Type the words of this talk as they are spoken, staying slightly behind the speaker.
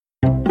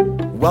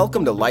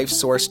Welcome to Life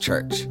Source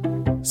Church.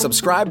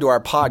 Subscribe to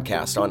our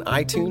podcast on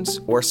iTunes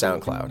or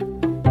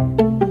SoundCloud.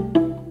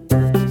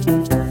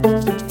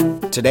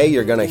 Today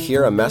you're going to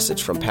hear a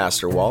message from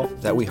Pastor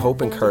Walt that we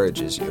hope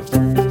encourages you.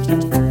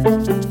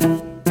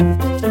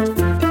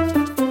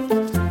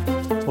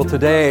 Well,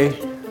 today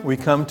we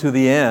come to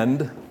the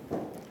end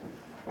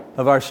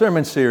of our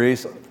sermon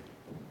series,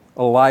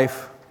 A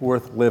Life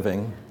Worth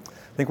Living.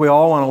 I think we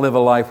all want to live a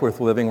life worth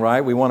living,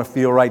 right? We want to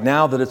feel right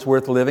now that it's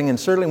worth living, and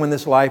certainly when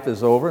this life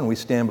is over and we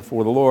stand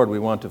before the Lord, we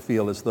want to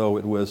feel as though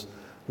it was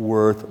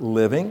worth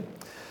living.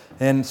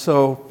 And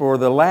so for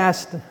the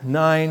last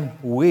 9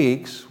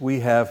 weeks,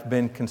 we have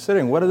been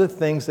considering what are the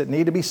things that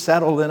need to be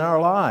settled in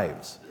our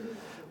lives?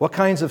 What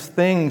kinds of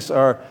things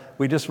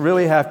we just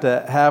really have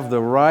to have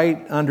the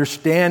right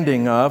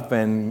understanding of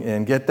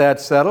and get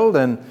that settled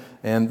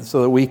and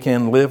so that we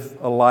can live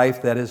a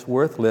life that is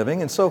worth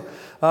living. And so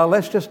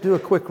let's just do a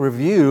quick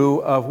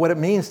review of what it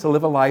means to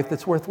live a life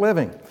that's worth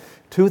living.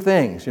 2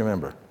 things, you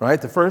remember,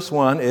 right? The first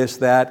one is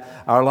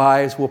that our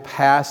lives will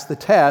pass the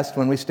test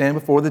when we stand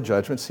before the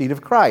judgment seat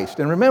of Christ.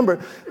 And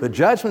remember, the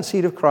judgment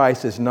seat of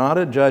Christ is not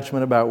a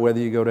judgment about whether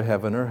you go to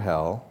heaven or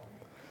hell.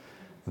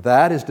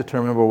 That is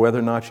determined by whether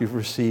or not you've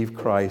received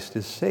Christ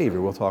as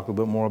Savior. We'll talk a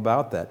little bit more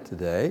about that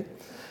today.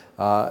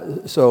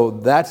 So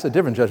that's a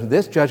different judgment.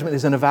 This judgment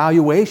is an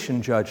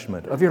evaluation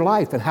judgment of your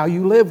life and how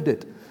you lived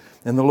it.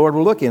 And the Lord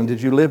will look in. Did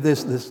you live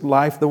this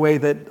life the way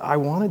that I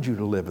wanted you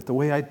to live it, the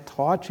way I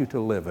taught you to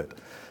live it?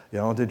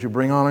 Did you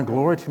bring honor and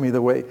glory to me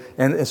the way?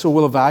 And so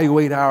we'll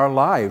evaluate our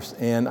lives.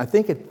 And I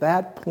think at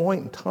that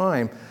point in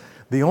time,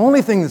 the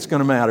only thing that's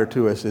going to matter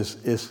to us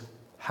is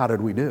how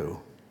did we do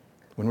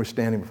when we're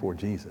standing before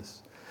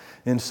Jesus?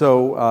 And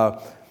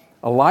so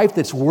a life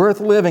that's worth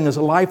living is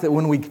a life that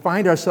when we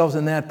find ourselves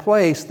in that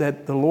place,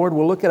 that the Lord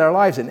will look at our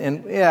lives.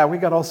 And yeah, we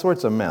got all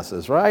sorts of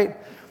messes, right?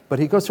 But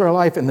He goes through our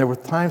life, and there were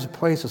times and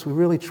places we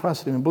really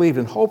trusted Him and believed,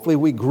 and hopefully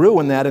we grew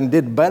in that and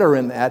did better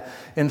in that.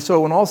 And so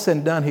when all's said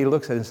and done, He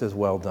looks at it and says,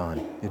 well done,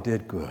 you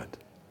did good.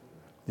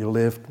 You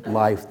lived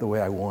life the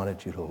way I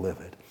wanted you to live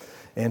it.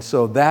 And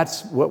so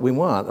that's what we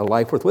want, a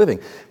life worth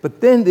living.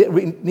 But then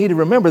we need to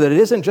remember that it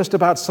isn't just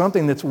about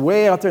something that's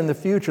way out there in the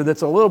future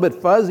that's a little bit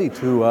fuzzy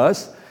to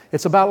us.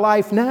 It's about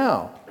life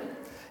now.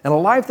 And a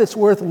life that's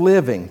worth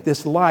living,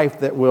 this life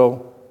that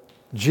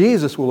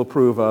Jesus will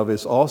approve of,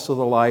 is also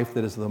the life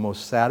that is the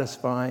most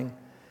satisfying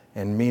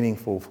and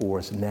meaningful for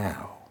us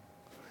now.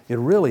 It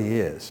really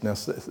is. Now,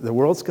 the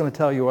world's going to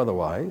tell you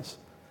otherwise,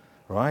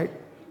 right?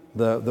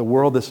 The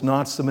world that's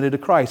not submitted to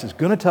Christ is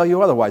going to tell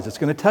you otherwise. It's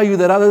going to tell you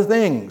that other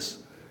things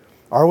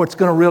are what's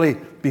going to really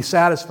be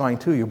satisfying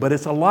to you, but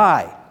it's a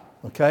lie,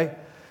 okay?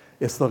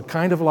 It's the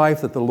kind of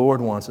life that the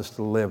Lord wants us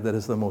to live that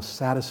is the most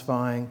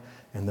satisfying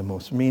and the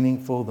most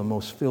meaningful, the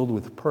most filled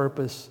with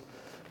purpose,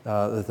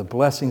 that the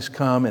blessings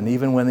come, and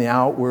even when the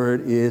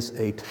outward is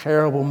a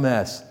terrible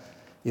mess,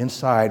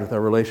 inside with our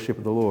relationship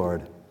with the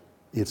Lord,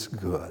 it's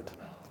good.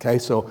 Okay,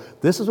 so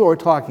this is what we're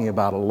talking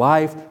about, a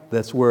life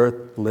that's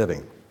worth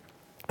living.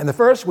 And the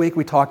first week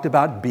we talked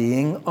about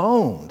being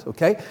owned,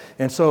 okay?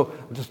 And so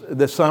just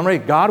the summary,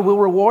 God will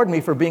reward me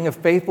for being a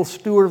faithful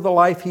steward of the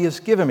life He has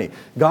given me.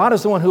 God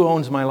is the one who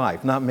owns my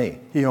life, not me.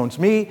 He owns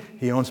me,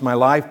 He owns my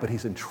life, but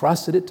He's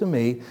entrusted it to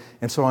me,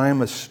 and so I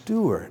am a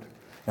steward.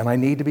 And I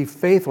need to be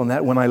faithful in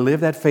that. When I live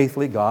that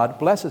faithfully, God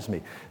blesses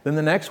me. Then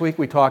the next week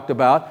we talked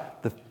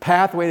about the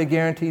pathway to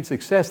guaranteed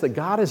success, that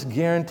God has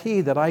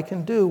guaranteed that I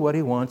can do what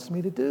He wants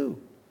me to do.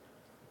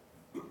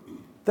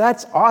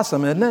 That's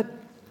awesome, isn't it?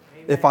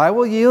 If I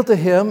will yield to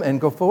Him and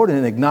go forward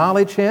and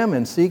acknowledge Him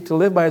and seek to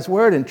live by His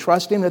word and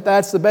trust Him that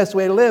that's the best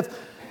way to live,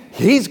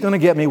 He's going to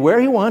get me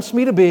where He wants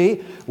me to be,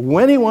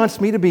 when He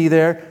wants me to be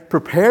there,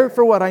 prepared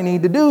for what I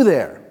need to do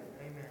there.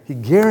 Amen. He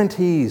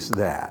guarantees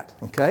that,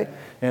 okay?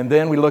 And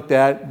then we looked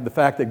at the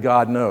fact that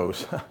God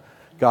knows.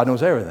 God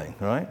knows everything,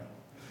 right?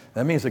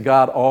 That means that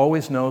God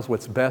always knows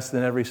what's best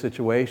in every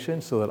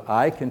situation so that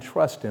I can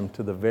trust Him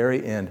to the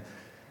very end,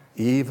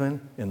 even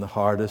in the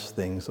hardest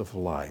things of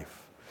life.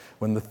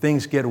 When the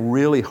things get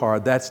really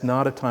hard, that's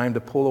not a time to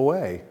pull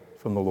away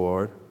from the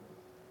Lord.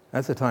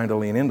 That's a time to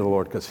lean into the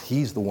Lord because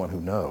He's the one who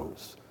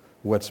knows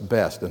what's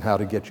best and how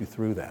to get you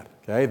through that.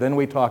 Okay? Then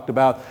we talked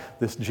about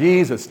this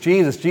Jesus,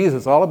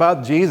 all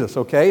about Jesus,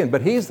 okay?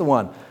 But He's the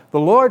one.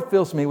 The Lord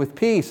fills me with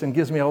peace and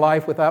gives me a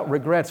life without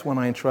regrets when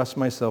I entrust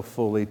myself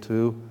fully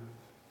to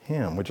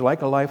Him. Would you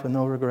like a life with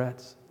no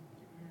regrets?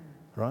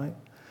 Right?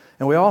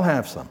 And we all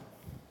have some,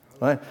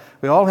 right?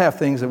 We all have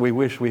things that we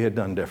wish we had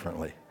done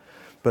differently.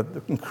 But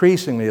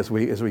increasingly, as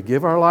we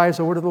give our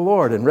lives over to the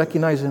Lord and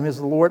recognize Him as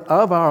the Lord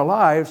of our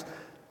lives,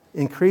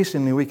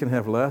 increasingly we can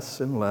have less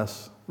and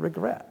less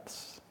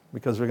regrets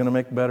because we're going to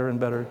make better and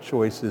better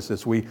choices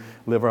as we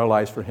live our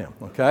lives for Him,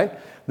 okay?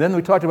 Then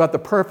we talked about the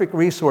perfect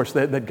resource,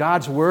 that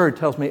God's Word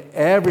tells me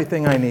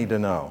everything I need to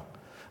know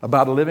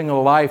about living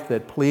a life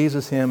that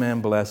pleases Him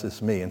and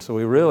blesses me. And so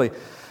we really,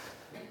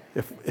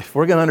 if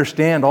we're going to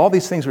understand all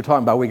these things we're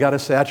talking about, we got to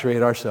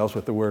saturate ourselves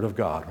with the Word of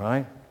God,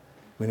 right?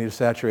 We need to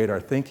saturate our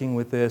thinking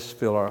with this,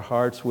 fill our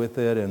hearts with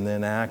it, and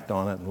then act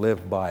on it and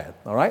live by it,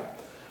 all right?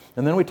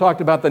 And then we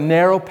talked about the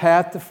narrow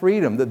path to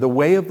freedom, the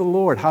way of the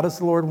Lord. How does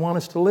the Lord want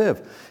us to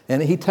live?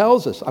 And he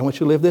tells us, I want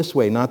you to live this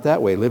way, not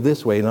that way. Live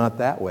this way, not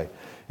that way.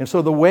 And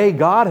so the way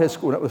God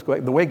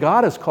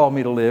has called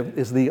me to live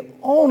is the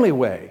only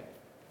way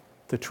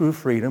to true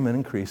freedom and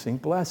increasing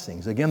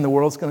blessings. Again, the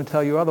world's going to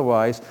tell you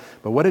otherwise.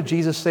 But what did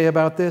Jesus say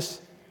about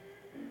this?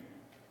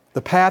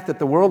 The path that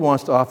the world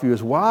wants to offer you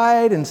is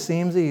wide and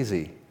seems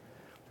easy.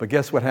 But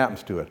guess what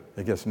happens to it?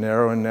 It gets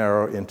narrow and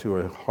narrow into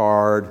a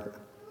hard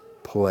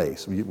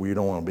place where you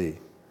don't want to be.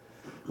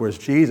 Whereas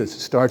Jesus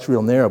starts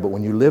real narrow, but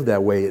when you live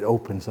that way, it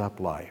opens up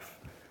life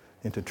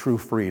into true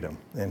freedom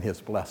and his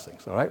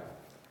blessings. All right?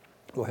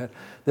 Go ahead.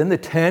 Then the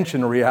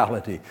tension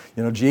reality.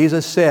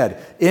 Jesus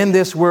said, in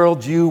this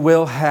world you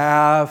will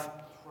have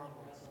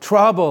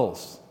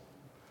troubles.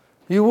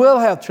 You will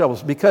have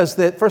troubles because,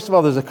 first of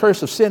all, there's a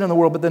curse of sin in the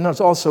world, but then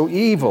there's also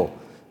evil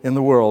in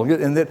the world.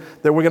 And that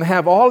we're going to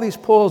have all these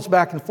pulls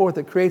back and forth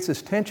that creates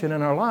this tension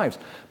in our lives.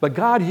 But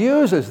God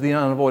uses the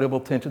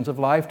unavoidable tensions of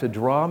life to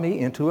draw me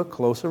into a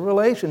closer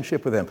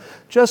relationship with him.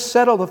 Just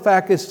settle the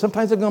fact is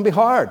sometimes it's going to be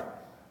hard.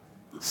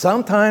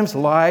 Sometimes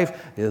life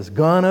is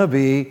going to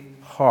be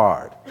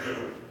hard.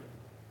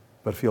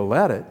 But if you'll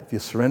let it, if you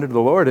surrender to the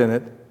Lord in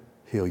it,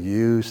 he'll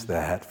use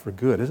that for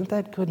good. Isn't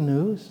that good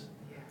news?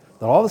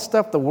 That all the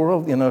stuff the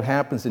world,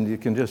 happens and you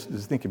can just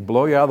think it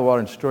blow you out of the water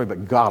and destroy,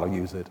 but God will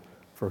use it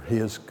for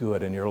his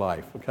good in your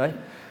life, okay?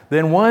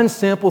 Then one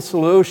simple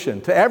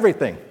solution to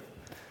everything.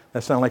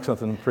 That sounds like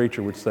something a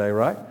preacher would say,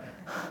 right?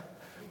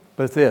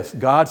 But it's this.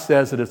 God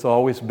says that it's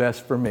always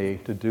best for me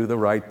to do the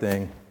right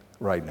thing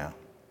right now.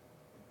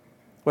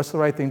 What's the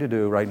right thing to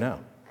do right now?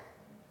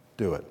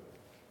 Do it.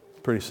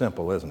 Pretty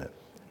simple, isn't it?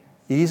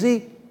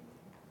 Easy?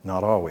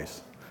 Not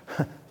always.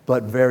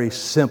 But very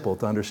simple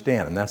to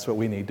understand, and that's what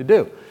we need to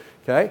do.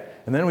 Okay?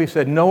 And then we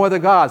said no other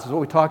gods. This is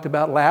what we talked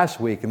about last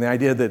week, and the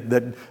idea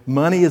that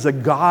money is a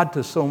god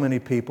to so many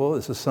people.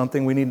 This is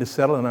something we need to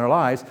settle in our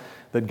lives,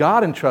 that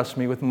God entrusts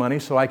me with money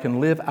so I can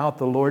live out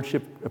the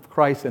lordship of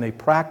Christ in a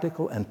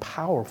practical and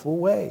powerful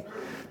way.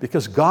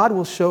 Because God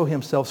will show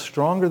himself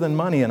stronger than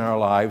money in our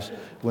lives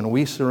when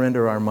we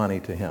surrender our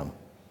money to him.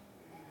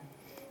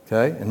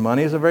 Okay? And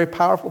money is a very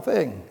powerful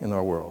thing in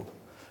our world.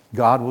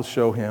 God will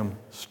show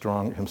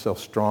himself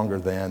stronger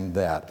than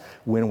that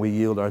when we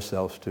yield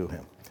ourselves to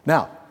him.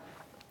 Now,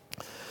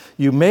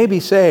 you may be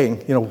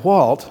saying,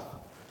 Walt,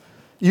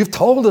 you've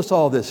told us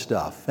all this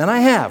stuff. And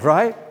I have,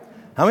 right?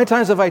 How many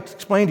times have I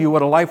explained to you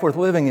what a life worth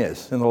living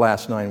is in the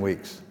last 9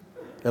 weeks?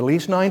 At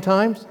least 9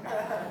 times?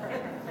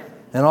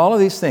 And all of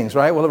these things,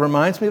 right? Well, it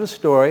reminds me of a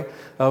story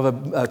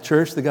of a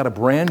church that got a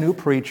brand new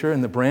preacher,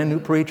 and the brand new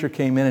preacher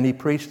came in and he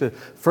preached the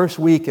first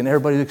week, and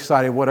everybody's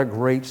excited what a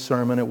great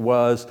sermon it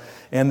was.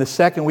 And the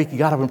second week he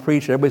got up and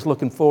preached, everybody's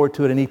looking forward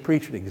to it, and he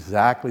preached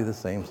exactly the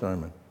same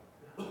sermon.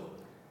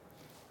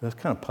 That's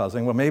kind of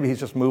puzzling. Well, maybe he's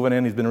just moving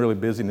in, he's been really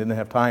busy and didn't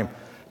have time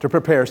to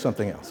prepare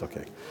something else.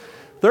 Okay.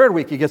 Third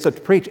week he gets up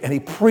to preach, and he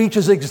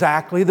preaches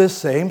exactly the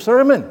same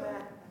sermon.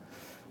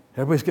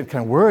 Everybody's getting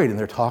kind of worried, and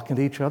they're talking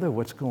to each other.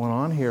 What's going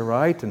on here,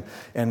 right?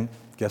 And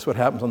guess what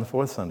happens on the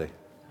fourth Sunday?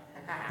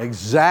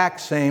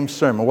 Exact same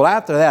sermon. Well,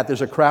 after that,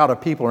 there's a crowd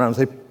of people around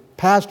and say,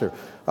 Pastor,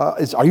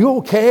 are you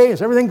okay?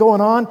 Is everything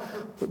going on?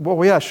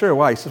 Well, yeah, sure.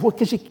 Why? He says, well,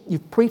 because you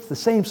preached the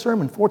same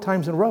sermon 4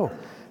 times in a row.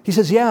 He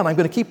says, yeah, and I'm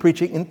going to keep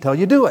preaching until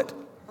you do it.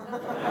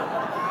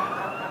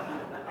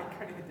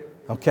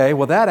 Okay,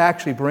 well, that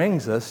actually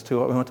brings us to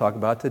what we want to talk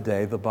about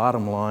today, the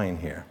bottom line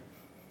here.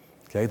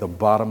 Okay, the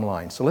bottom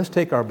line. So let's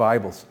take our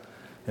Bibles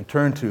and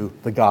turn to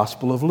the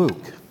Gospel of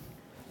Luke.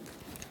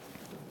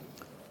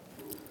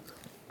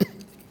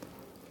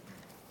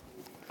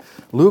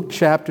 Luke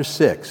chapter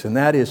 6, and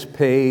that is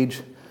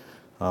page,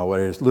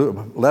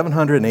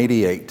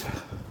 1188.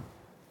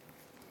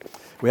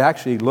 We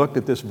actually looked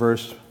at this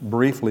verse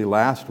briefly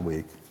last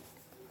week.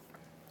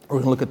 We're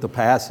going to look at the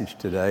passage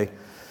today,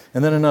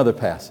 and then another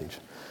passage.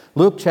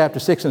 Luke chapter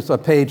 6, and it's on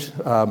page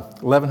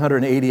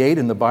 1188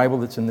 in the Bible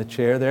that's in the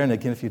chair there. And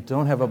again, if you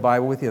don't have a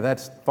Bible with you,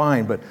 that's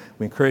fine, but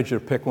we encourage you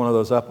to pick one of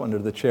those up under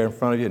the chair in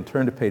front of you and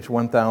turn to page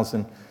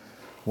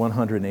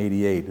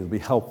 1188. It'll be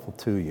helpful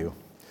to you.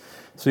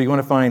 So you're going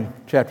to find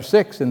chapter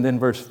 6 and then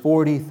verse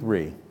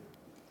 43.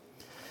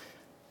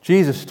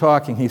 Jesus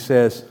talking, he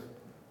says,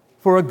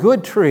 "For a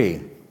good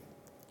tree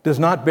does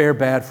not bear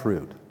bad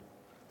fruit,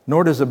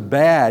 nor does a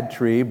bad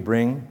tree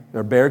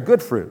bear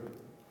good fruit.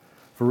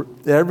 For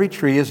every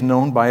tree is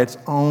known by its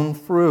own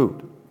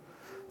fruit.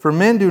 For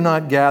men do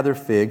not gather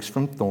figs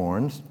from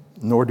thorns,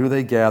 nor do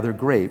they gather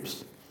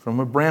grapes from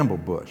a bramble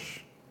bush."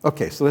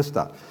 Okay, so let's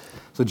stop.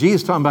 So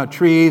Jesus is talking about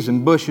trees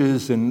and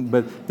bushes,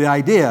 but the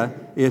idea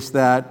is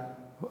that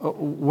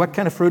what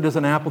kind of fruit does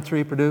an apple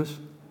tree produce?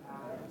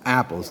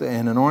 Apples.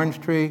 And an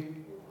orange tree?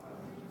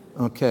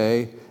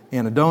 Okay.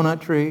 And a donut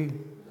tree?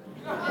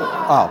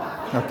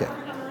 Oh, okay.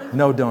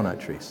 No donut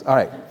trees. All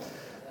right.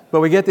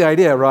 But we get the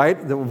idea, right?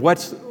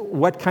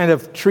 What kind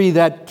of tree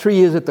that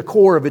tree is at the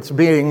core of its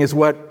being is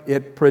what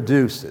it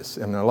produces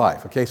in their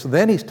life. Okay, so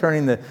then he's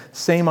turning the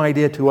same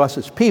idea to us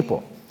as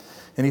people.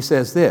 And he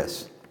says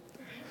this: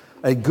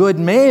 a good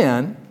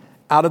man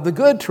out of the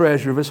good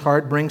treasure of his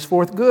heart brings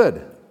forth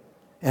good.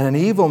 And an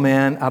evil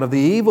man out of the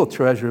evil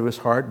treasure of his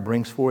heart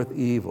brings forth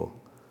evil.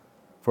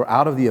 For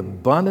out of the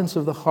abundance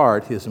of the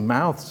heart, his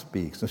mouth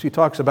speaks. And she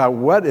talks about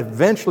what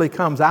eventually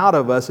comes out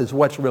of us is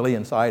what's really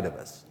inside of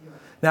us.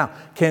 Now,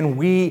 can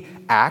we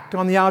act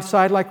on the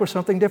outside like we're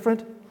something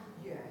different?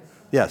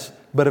 Yes.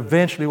 But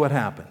eventually what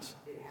happens?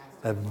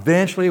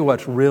 Eventually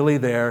what's really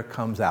there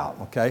comes out,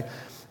 okay?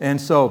 And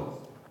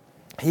so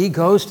he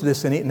goes to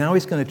this, and now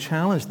he's going to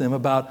challenge them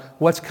about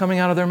what's coming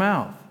out of their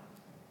mouth.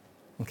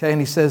 Okay,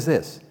 and he says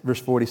this, verse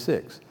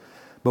 46.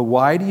 But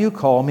why do you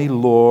call me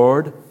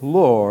Lord,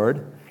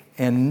 Lord,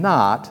 and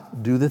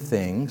not do the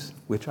things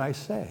which I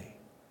say?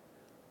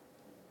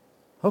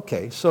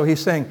 Okay, so he's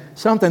saying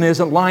something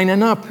isn't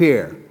lining up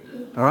here,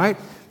 all right?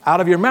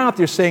 Out of your mouth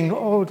you're saying,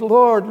 oh,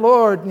 Lord,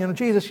 Lord,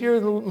 Jesus, you're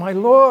my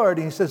Lord.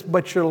 And he says,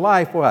 but your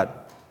life,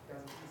 what?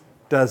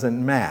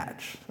 Doesn't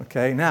match,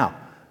 okay? Now,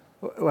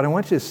 what I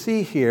want you to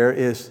see here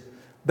is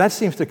that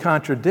seems to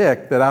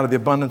contradict that out of the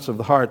abundance of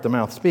the heart the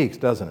mouth speaks,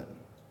 doesn't it?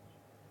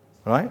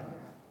 Right?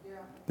 Yeah.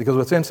 Because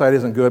what's inside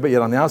isn't good, but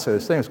yet on the outside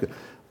it's saying it's good.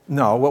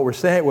 No, what we're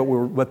saying,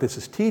 what this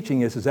is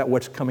teaching is that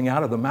what's coming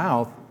out of the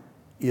mouth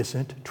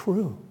isn't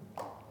true.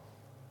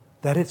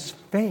 That it's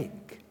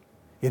fake.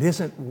 It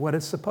isn't what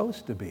it's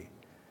supposed to be.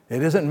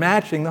 It isn't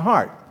matching the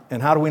heart.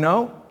 And how do we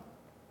know?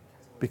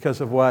 Because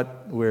of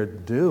what we're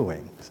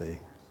doing, see?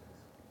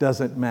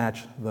 Doesn't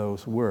match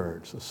those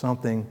words. So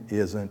something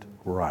isn't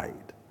right.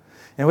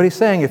 And what he's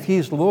saying, if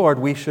he's Lord,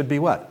 we should be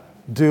what?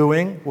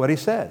 Doing what he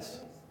says.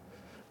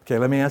 Okay,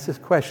 let me ask this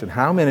question.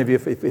 How many of you,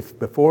 if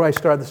before I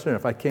started the sermon,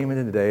 if I came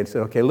in today and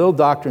said, okay, little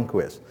doctrine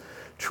quiz,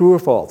 true or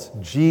false,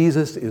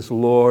 Jesus is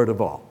Lord of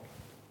all?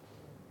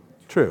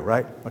 True,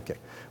 right? Okay,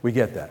 we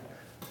get that.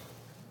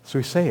 So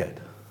we say it.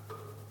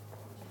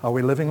 Are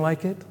we living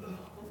like it?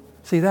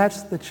 See,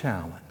 that's the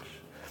challenge.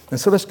 And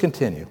so let's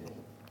continue.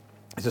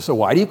 He says, so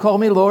why do you call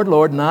me Lord,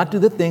 Lord, not do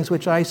the things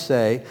which I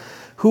say?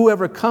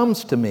 Whoever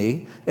comes to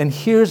me and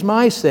hears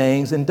my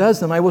sayings and does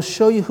them, I will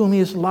show you whom he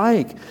is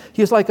like.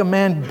 He is like a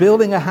man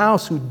building a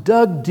house who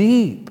dug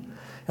deep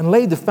and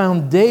laid the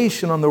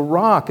foundation on the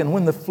rock. And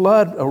when the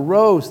flood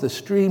arose, the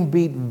stream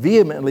beat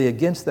vehemently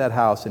against that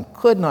house and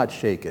could not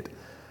shake it,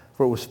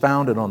 for it was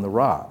founded on the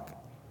rock.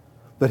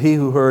 But he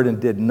who heard and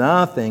did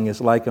nothing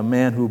is like a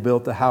man who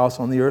built a house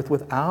on the earth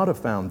without a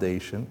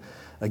foundation,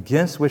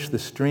 against which the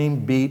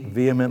stream beat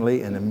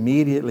vehemently, and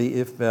immediately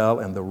it fell,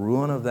 and the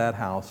ruin of that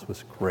house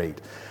was great.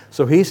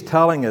 So he's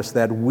telling us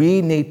that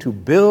we need to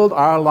build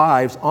our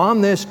lives on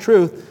this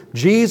truth.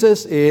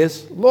 Jesus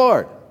is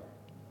Lord.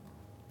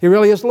 He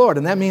really is Lord.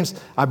 And that means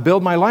I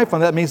build my life on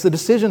that. That means the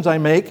decisions I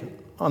make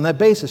on that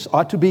basis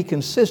ought to be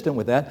consistent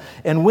with that.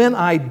 And when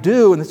I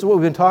do, and this is what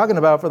we've been talking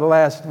about for the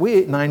last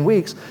 9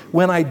 weeks,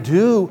 when I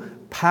do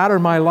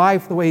pattern my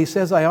life the way he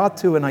says I ought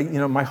to,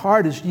 and my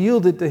heart is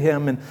yielded to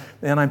him,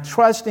 and I'm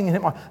trusting in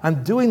him,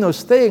 I'm doing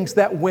those things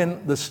that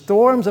when the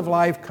storms of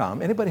life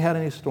come, anybody had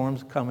any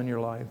storms come in your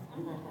life?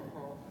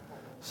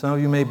 Some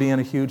of you may be in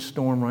a huge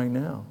storm right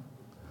now.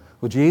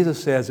 Well,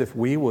 Jesus says if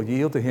we will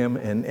yield to him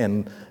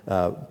and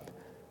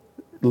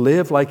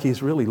live like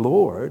he's really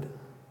Lord,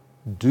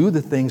 do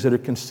the things that are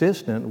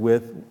consistent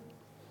with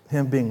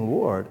him being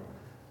Lord,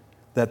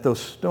 that those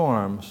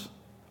storms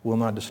will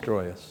not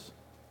destroy us.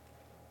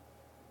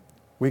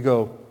 We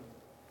go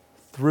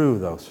through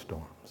those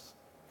storms.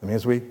 It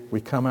means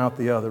we come out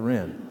the other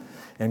end.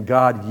 And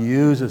God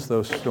uses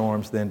those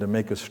storms then to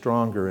make us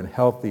stronger and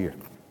healthier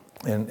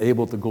and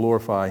able to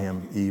glorify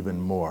him even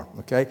more.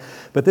 Okay?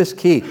 But this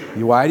key,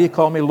 why do you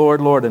call me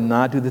Lord, Lord, and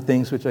not do the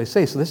things which I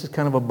say? So this is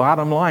kind of a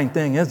bottom line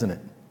thing, isn't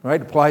it?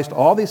 Right? It applies to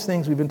all these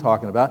things we've been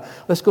talking about.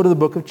 Let's go to the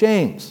book of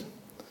James.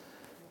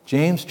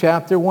 James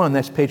chapter 1.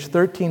 That's page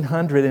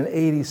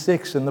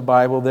 1386 in the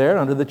Bible there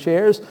under the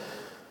chairs.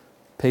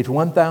 Page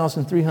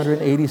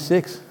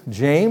 1386,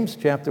 James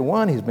chapter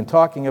 1. He's been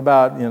talking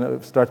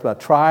about, starts about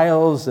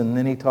trials, and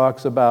then he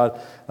talks about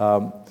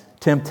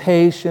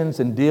temptations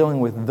and dealing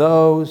with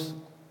those.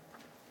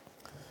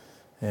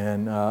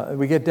 And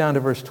we get down to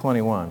verse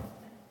 21.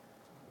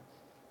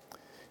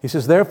 He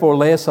says, therefore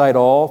lay aside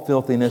all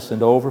filthiness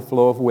and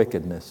overflow of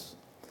wickedness,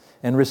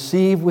 and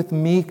receive with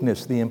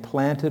meekness the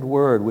implanted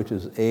word, which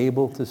is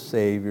able to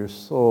save your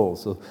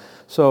souls.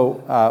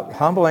 So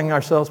humbling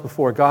ourselves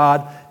before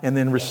God and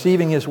then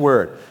receiving his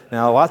word.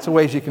 Now, lots of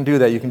ways you can do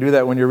that. You can do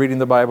that when you're reading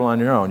the Bible on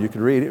your own. You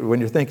could read it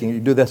when you're thinking. You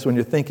do this when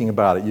you're thinking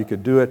about it. You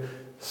could do it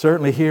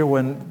certainly here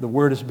when the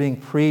word is being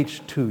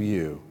preached to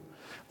you.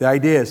 The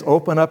idea is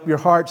open up your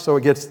heart so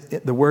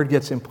the word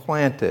gets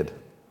implanted.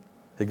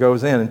 It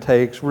goes in and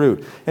takes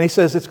root. And he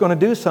says it's going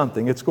to do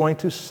something. It's going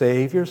to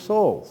save your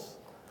souls.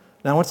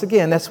 Now, once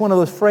again, that's one of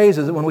those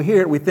phrases that when we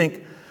hear it, we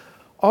think,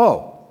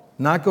 oh,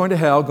 not going to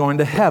hell, going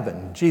to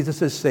heaven. Jesus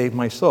has saved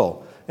my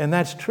soul. And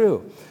that's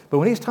true. But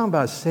when he's talking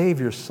about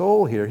save your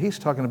soul here, he's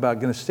talking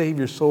about going to save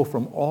your soul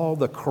from all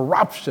the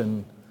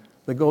corruption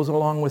that goes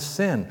along with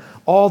sin,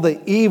 all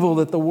the evil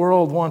that the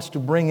world wants to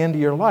bring into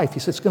your life. He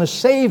says it's going to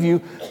save you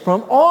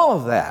from all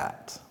of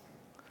that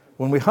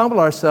when we humble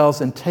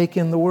ourselves and take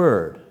in the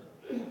word.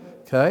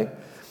 Okay?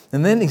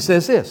 And then he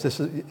says this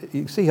is,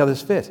 you see how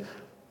this fits.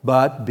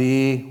 But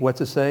be,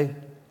 what's it say?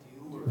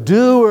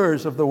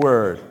 Doers of the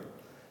word,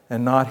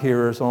 and not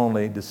hearers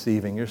only,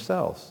 deceiving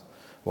yourselves.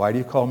 Why do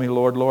you call me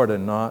Lord, Lord,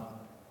 and not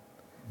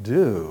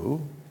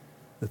do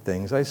the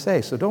things I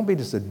say? So don't be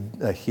just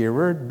a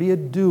hearer, be a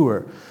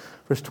doer.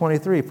 Verse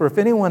 23, for if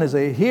anyone is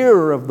a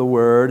hearer of the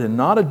word and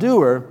not a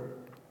doer,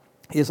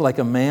 he is like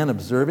a man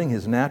observing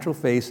his natural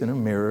face in a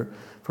mirror,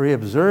 for he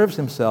observes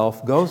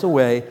himself, goes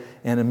away,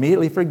 and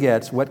immediately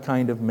forgets what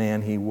kind of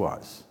man he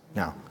was.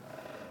 Now,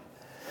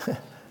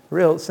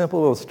 real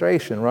simple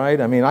illustration,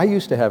 right? I mean, I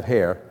used to have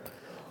hair,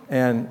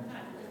 and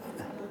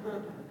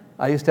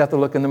I used to have to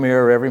look in the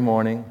mirror every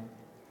morning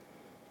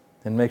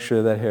and make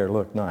sure that hair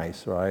looked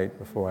nice, right,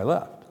 before I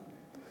left.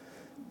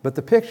 But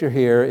the picture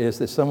here is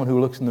that someone who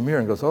looks in the mirror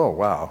and goes, oh,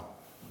 wow.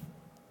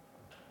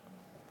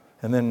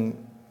 And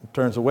then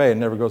turns away and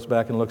never goes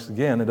back and looks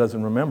again and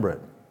doesn't remember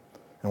it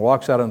and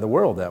walks out into the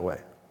world that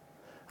way.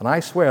 And I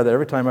swear that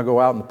every time I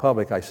go out in the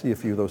public, I see a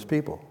few of those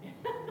people.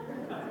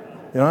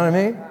 You know what I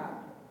mean?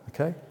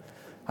 Okay?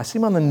 I see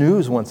them on the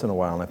news once in a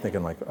while and I'm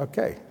thinking like,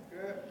 okay,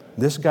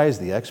 this guy's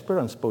the expert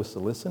I'm supposed to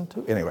listen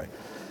to? Anyway.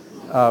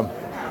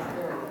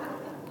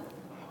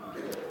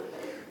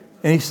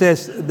 And he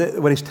says,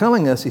 what he's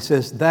telling us, he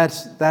says,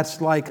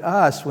 that's like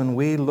us when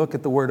we look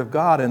at the Word of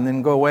God and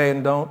then go away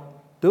and don't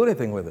do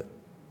anything with it.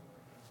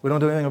 We don't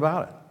do anything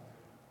about it.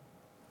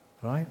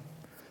 Right?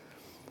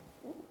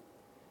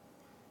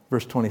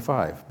 Verse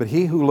 25, but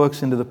he who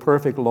looks into the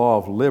perfect law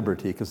of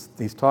liberty, because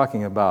he's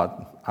talking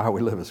about how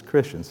we live as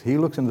Christians, he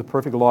looks into the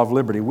perfect law of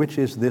liberty, which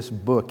is this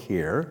book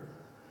here,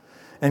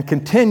 and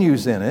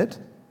continues in it,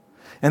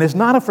 and is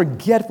not a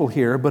forgetful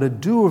hearer, but a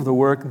doer of the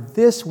work,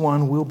 this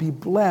one will be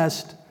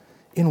blessed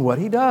in what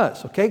he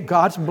does. Okay?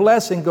 God's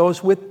blessing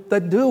goes with the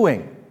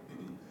doing.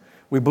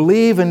 We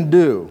believe and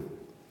do.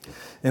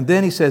 And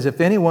then he says, if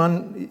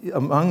anyone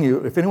among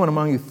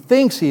you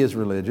thinks he is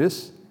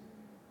religious,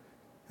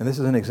 and this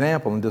is an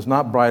example, and does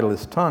not bridle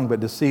his tongue, but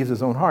deceives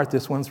his own heart,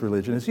 this one's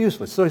religion is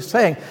useless. So he's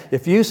saying,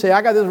 if you say,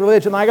 I got this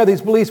religion, I got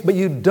these beliefs, but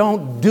you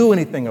don't do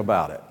anything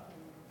about it.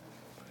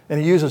 And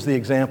he uses the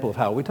example of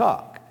how we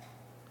talk.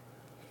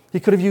 He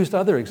could have used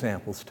other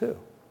examples too.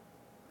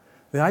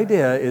 The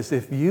idea is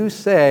if you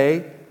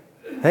say,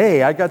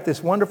 hey, I got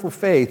this wonderful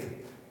faith,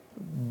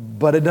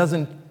 but it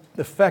doesn't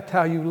affect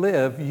how you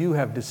live, you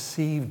have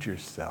deceived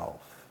yourself.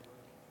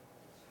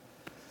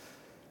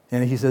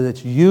 And he says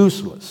it's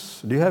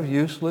useless. Do you have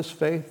useless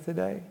faith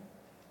today?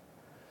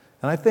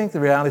 And I think the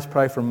reality is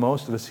probably for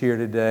most of us here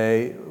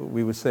today,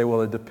 we would say,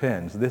 well, it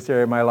depends. This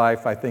area of my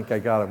life, I think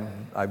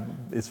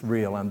it's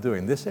real, I'm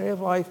doing. This area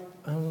of life,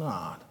 I'm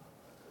not.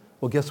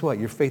 Well, guess what?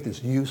 Your faith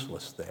is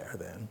useless there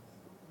then.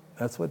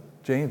 That's what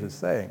James is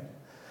saying.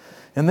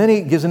 And then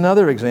he gives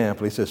another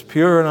example. He says,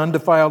 pure and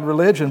undefiled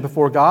religion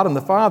before God and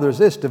the Father is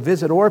this, to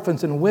visit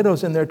orphans and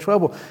widows in their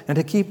trouble and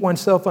to keep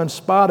oneself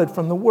unspotted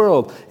from the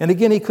world. And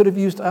again, he could have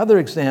used other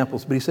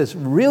examples, but he says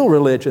real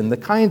religion, the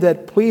kind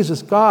that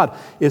pleases God,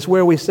 is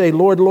where we say,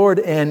 Lord, Lord,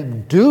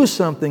 and do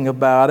something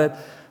about it.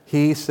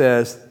 He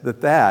says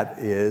that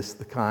is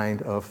the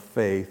kind of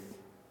faith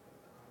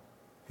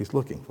he's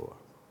looking for.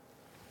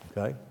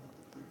 Okay?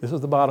 This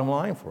is the bottom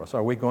line for us.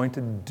 Are we going to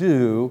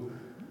do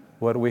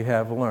what we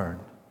have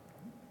learned?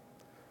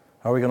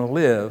 Are we going to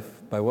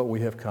live by what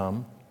we have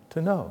come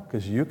to know?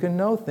 Because you can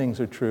know things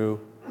are true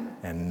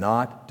and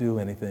not do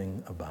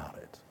anything about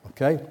it.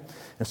 Okay?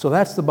 And so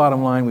that's the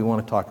bottom line we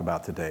want to talk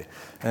about today.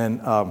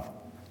 And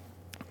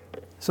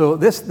so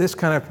this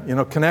kind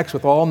of connects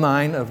with all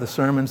 9 of the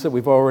sermons that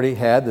we've already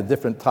had, the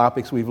different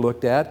topics we've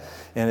looked at,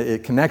 and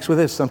it connects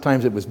with it.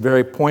 Sometimes it was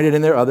very pointed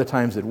in there, other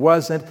times it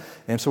wasn't.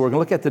 And so we're going to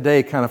look at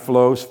today kind of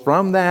flows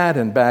from that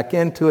and back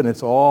into it, and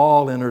it's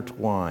all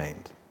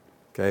intertwined.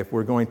 Okay? If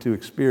we're going to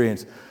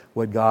experience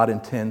what God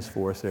intends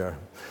for us there.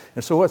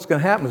 And so what's going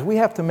to happen is we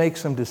have to make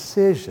some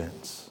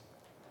decisions.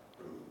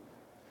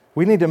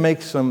 We need to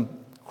make some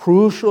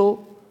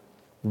crucial,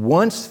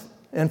 once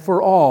and for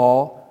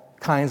all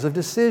kinds of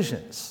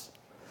decisions.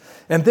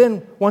 And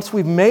then once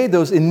we've made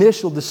those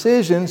initial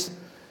decisions,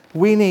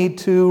 we need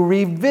to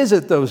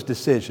revisit those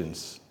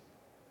decisions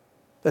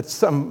at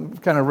some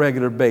kind of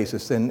regular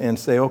basis and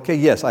say, okay,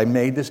 yes, I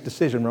made this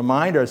decision.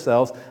 Remind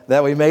ourselves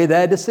that we made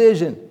that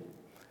decision.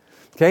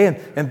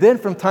 Okay, and then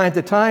from time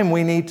to time,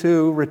 we need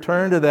to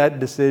return to that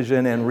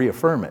decision and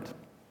reaffirm it.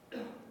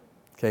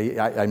 Okay,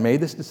 I made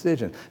this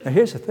decision. Now,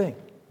 here's the thing.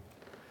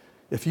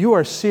 If you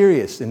are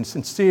serious and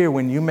sincere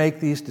when you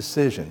make these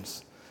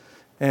decisions,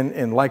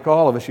 and like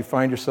all of us, you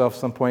find yourself at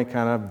some point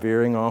kind of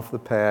veering off the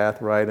path,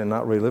 right, and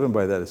not really living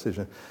by that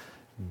decision,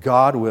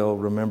 God will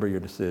remember your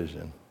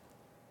decision.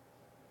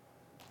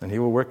 And He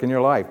will work in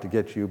your life to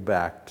get you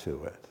back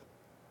to it.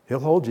 He'll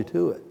hold you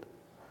to it.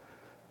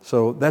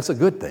 So that's a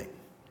good thing.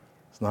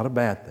 Not a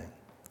bad thing.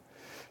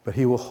 But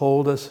He will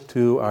hold us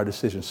to our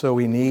decisions. So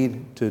we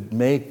need to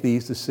make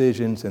these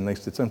decisions, and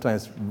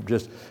sometimes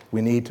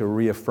we need to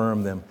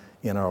reaffirm them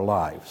in our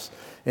lives.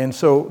 And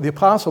so the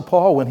Apostle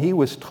Paul, when he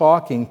was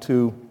talking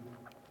to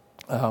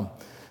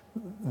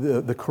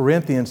the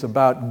Corinthians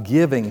about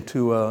giving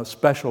to a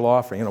special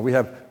offering. You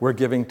know, we're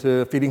giving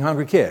to Feeding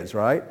Hungry Kids,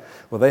 right?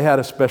 Well, they had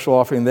a special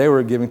offering they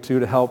were giving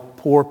to help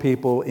poor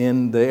people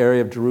in the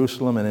area of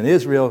Jerusalem and in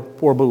Israel,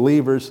 poor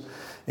believers.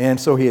 And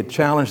so he had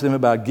challenged them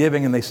about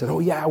giving, and they said, oh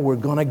yeah, we're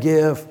going to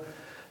give,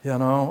 you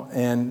know,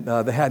 and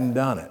they hadn't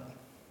done it.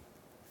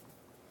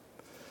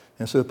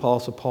 And so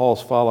Apostle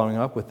Paul's following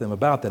up with them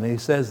about that, and he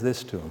says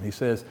this to them. He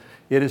says,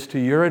 it is to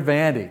your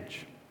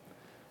advantage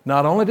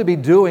not only to be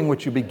doing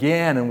what you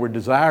began and were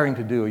desiring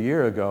to do a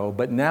year ago,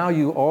 but now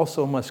you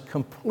also must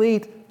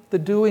complete the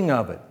doing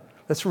of it.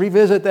 Let's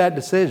revisit that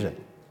decision.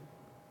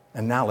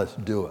 And now let's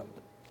do it.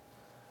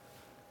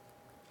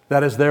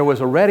 That is, there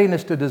was a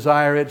readiness to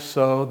desire it,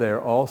 so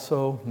there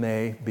also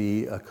may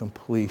be a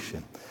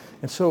completion.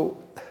 And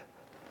so,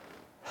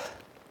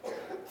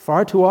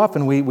 far too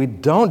often we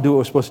don't do what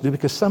we're supposed to do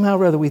because somehow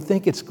or other we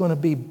think it's going to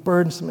be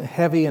burdensome and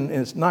heavy and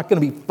it's not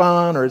going to be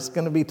fun or it's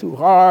going to be too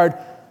hard.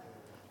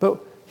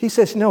 But he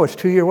says, no, it's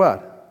to your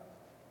what?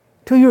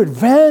 To your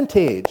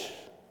advantage.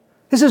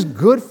 This is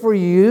good for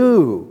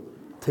you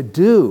to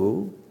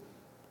do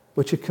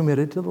what you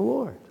committed to the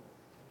Lord.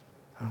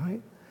 All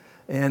right?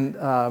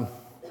 And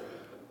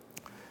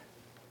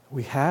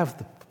we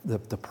have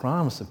the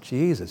promise of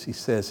Jesus. He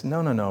says,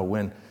 no,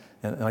 when,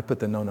 and I put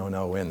the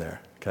no in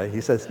there. Okay?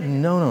 He says,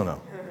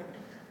 no.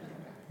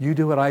 You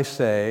do what I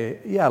say.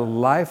 Yeah,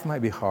 life might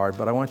be hard,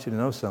 but I want you to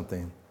know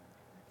something.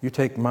 You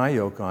take my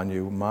yoke on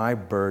you, my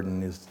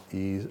burden is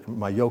easy,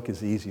 my yoke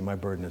is easy, my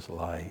burden is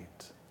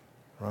light.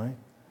 Right?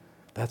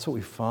 That's what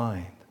we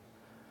find.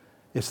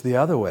 It's the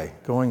other way,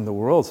 going the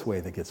world's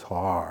way, that gets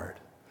hard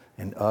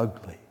and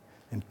ugly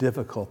and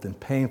difficult and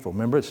painful.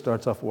 Remember, it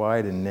starts off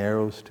wide and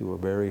narrows to a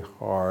very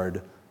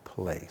hard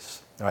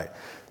place. All right.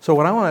 So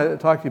what I want to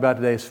talk to you about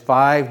today is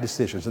 5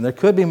 decisions. And there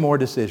could be more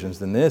decisions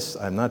than this.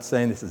 I'm not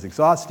saying this is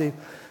exhaustive,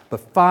 but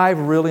 5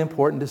 really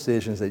important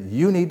decisions that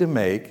you need to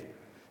make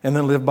and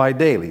then live by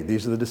daily.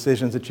 These are the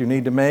decisions that you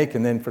need to make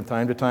and then from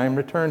time to time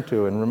return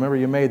to and remember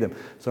you made them.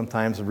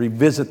 Sometimes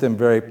revisit them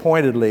very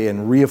pointedly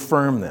and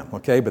reaffirm them,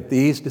 okay? But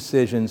these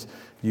decisions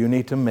you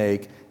need to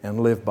make and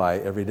live by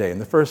every day.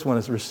 And the first one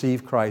is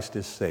receive Christ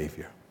as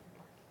Savior.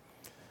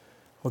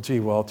 Well,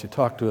 gee, Walt, you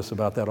talk to us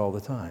about that all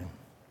the time.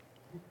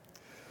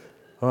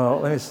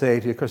 Well, let me say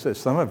to you, because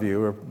some of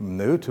you are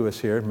new to us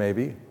here,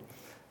 maybe,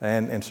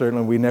 and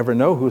certainly we never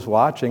know who's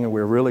watching, and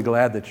we're really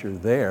glad that you're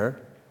there.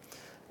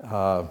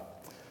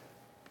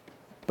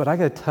 But I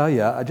got to tell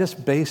you,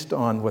 just based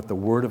on what the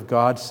Word of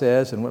God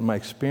says and what my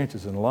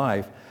experiences in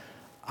life,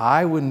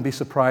 I wouldn't be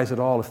surprised at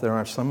all if there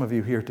aren't some of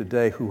you here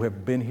today who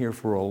have been here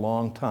for a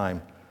long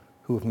time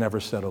who have never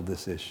settled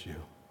this issue.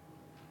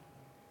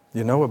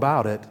 You know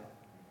about it,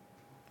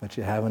 but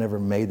you haven't ever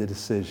made the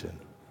decision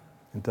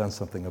and done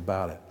something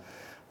about it.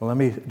 Well, let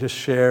me just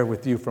share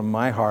with you from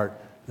my heart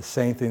the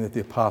same thing that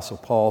the Apostle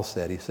Paul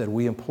said. He said,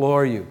 we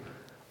implore you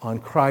on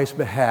Christ's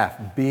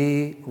behalf,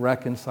 be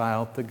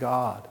reconciled to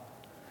God.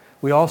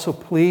 We also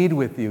plead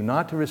with you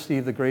not to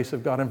receive the grace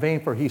of God in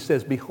vain, for he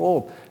says,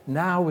 behold,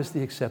 now is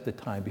the accepted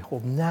time.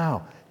 Behold,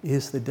 now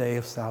is the day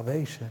of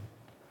salvation.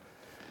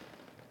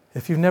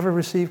 If you've never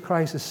received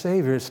Christ as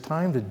Savior, it's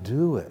time to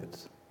do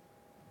it.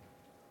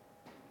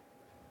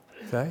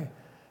 Okay?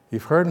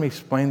 You've heard me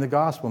explain the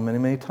gospel many,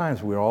 many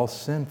times. We're all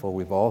sinful.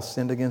 We've all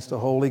sinned against a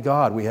holy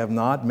God. We have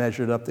not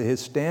measured up to His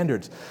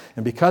standards.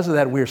 And because of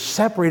that, we're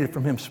separated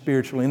from Him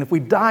spiritually. And if we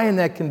die in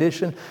that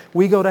condition,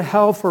 we go to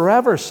hell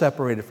forever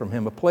separated from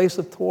Him, a place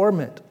of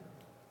torment.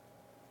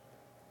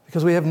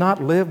 Because we have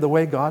not lived the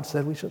way God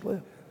said we should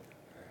live.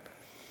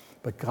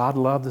 But God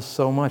loved us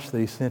so much that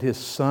He sent His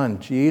Son,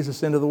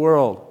 Jesus, into the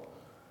world,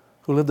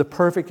 who lived a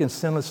perfect and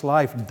sinless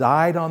life,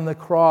 died on the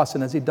cross.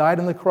 And as He died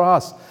on the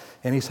cross,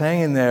 and He's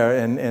hanging there,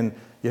 and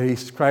He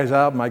cries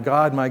out, my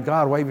God,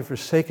 why have you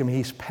forsaken me?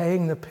 He's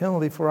paying the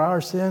penalty for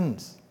our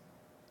sins.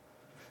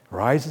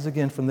 Rises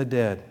again from the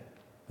dead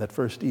that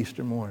first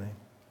Easter morning.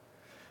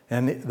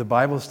 And the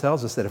Bible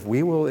tells us that if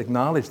we will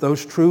acknowledge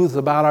those truths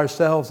about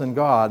ourselves and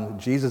God,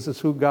 Jesus is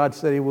who God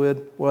said He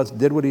was,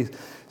 did what He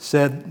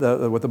said,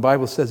 what the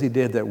Bible says He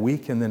did, that we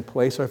can then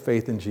place our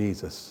faith in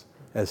Jesus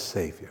as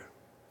Savior.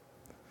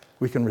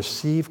 We can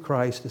receive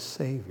Christ as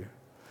Savior.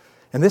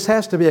 And this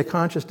has to be a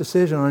conscious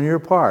decision on your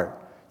part.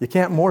 You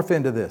can't morph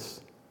into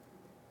this.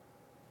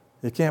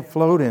 You can't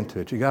float into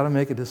it. You got to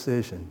make a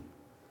decision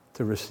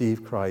to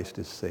receive Christ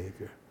as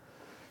Savior.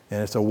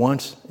 And it's a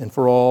once and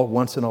for all,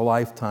 once in a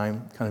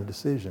lifetime kind of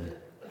decision.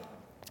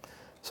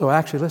 So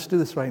actually, let's do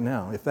this right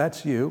now. If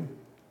that's you,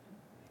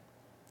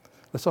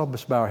 let's all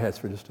just bow our heads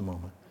for just a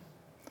moment.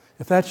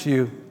 If that's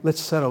you, let's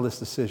settle this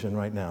decision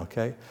right now,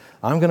 okay?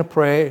 I'm going to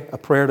pray a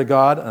prayer to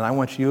God, and I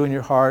want you in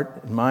your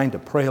heart and mind to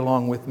pray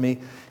along with me.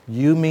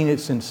 You mean it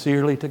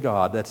sincerely to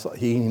God.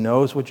 He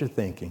knows what you're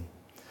thinking.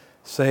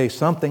 Say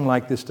something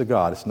like this to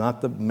God. It's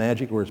not the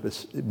magic words,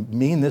 but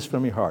mean this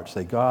from your heart.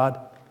 Say, God,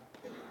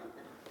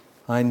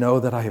 I know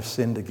that I have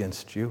sinned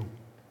against you.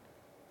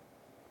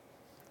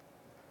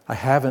 I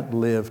haven't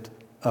lived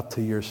up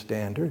to your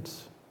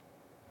standards.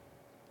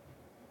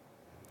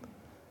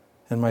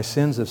 and my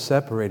sins have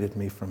separated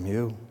me from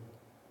you.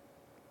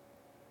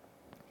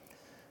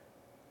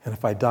 And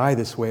if I die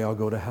this way, I'll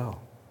go to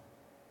hell.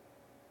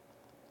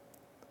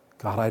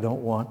 God, I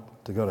don't want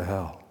to go to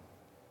hell.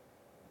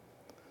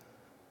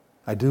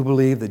 I do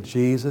believe that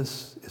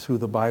Jesus is who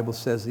the Bible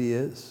says he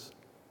is,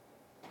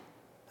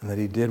 and that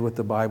he did what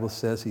the Bible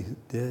says he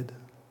did,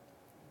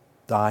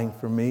 dying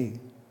for me,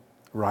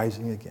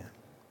 rising again.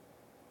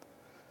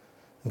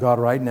 God,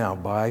 right now,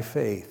 by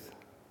faith,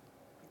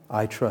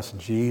 I trust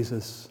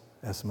Jesus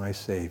as my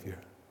Savior.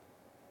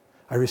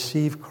 I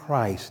receive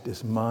Christ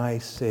as my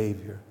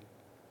Savior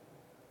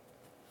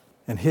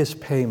and his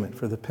payment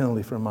for the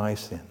penalty for my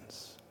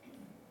sins.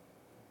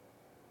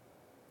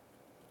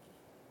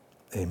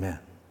 Amen.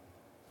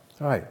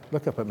 All right,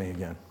 look up at me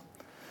again.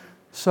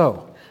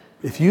 So,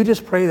 if you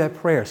just pray that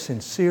prayer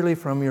sincerely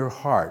from your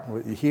heart,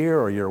 you're here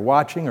or you're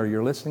watching or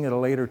you're listening at a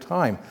later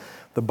time,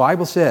 the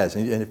Bible says,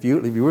 and if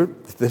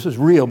this is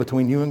real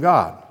between you and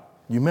God,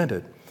 you meant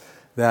it,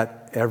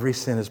 that every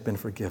sin has been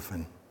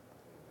forgiven.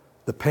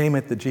 The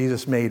payment that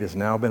Jesus made has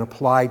now been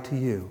applied to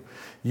you.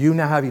 You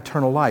now have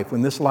eternal life.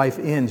 When this life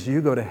ends,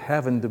 you go to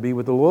heaven to be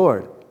with the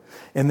Lord.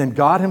 And then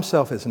God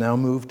himself has now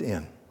moved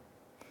in.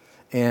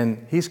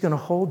 And he's going to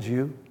hold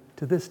you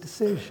to this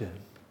decision.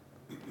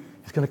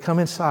 He's going to come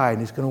inside and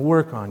he's going to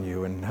work on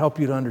you and help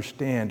you to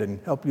understand and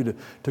help you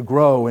to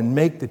grow and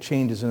make the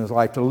changes in his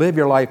life, to live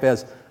your life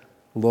as,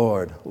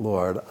 Lord,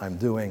 Lord, I'm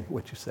doing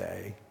what you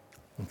say.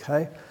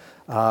 Okay?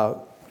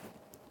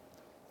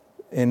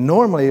 And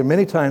normally,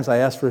 many times I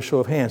ask for a show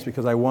of hands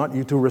because I want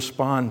you to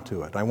respond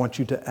to it. I want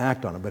you to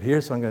act on it. But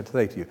here's what I'm going to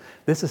say to you.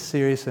 This is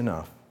serious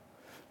enough,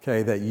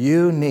 okay, that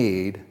you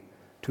need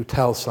to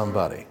tell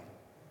somebody.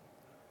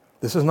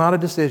 This is not a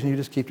decision you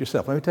just keep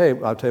yourself. Let me tell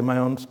you, I'll tell you my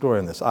own story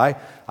on this. I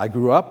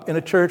grew up in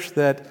a church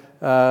that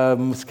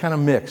was kind of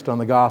mixed on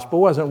the gospel.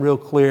 It wasn't real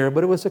clear,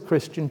 but it was a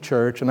Christian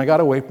church, and I got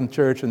away from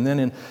church, and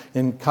then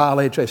in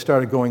college I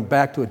started going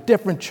back to a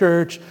different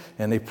church,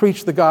 and they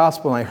preached the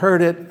gospel, and I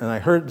heard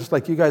it just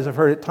like you guys have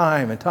heard it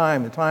time and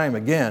time and time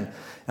again,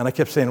 and I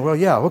kept saying, well,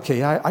 yeah,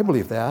 okay, I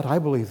believe that, I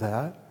believe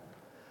that.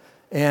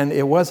 And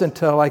it wasn't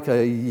until like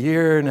a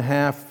year and a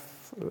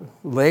half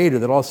later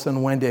that all of a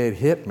sudden one day it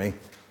hit me.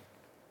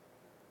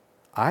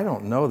 I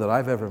don't know that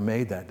I've ever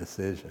made that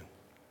decision.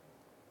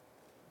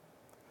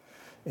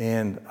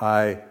 And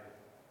I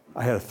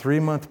had a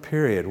 3-month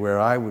period where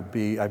I'd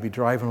be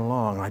driving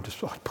along, and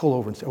I'd pull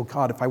over and say, oh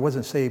God, if I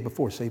wasn't saved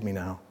before, save me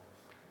now.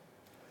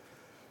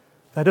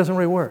 That doesn't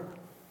really work.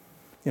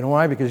 You know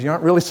why? Because you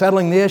aren't really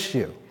settling the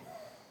issue.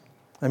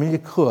 I mean, you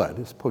could.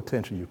 There's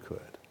potential you could.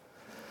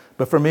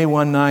 But for me,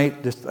 one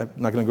night, I'm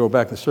not going to go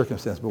back to the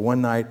circumstance, but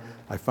one night,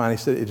 I finally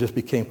said, it just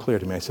became clear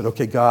to me. I said,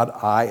 okay, God,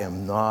 I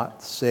am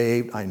not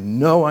saved. I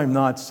know I'm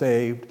not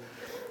saved.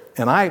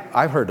 And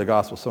I've heard the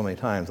gospel so many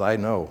times, I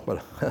know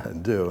what I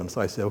do. And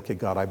so I said, okay,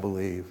 God, I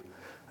believe.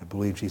 I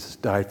believe Jesus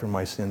died for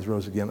my sins,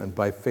 rose again, and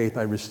by faith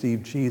I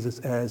received Jesus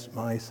as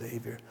my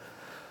Savior.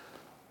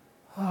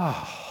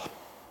 Oh.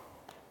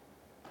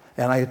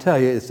 And I tell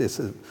you,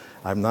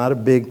 I'm not a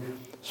big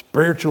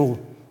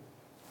spiritual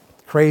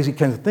crazy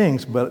kinds of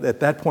things, but at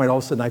that point, all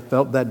of a sudden, I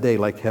felt that day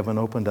like heaven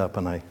opened up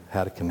and I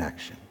had a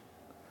connection.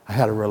 I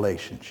had a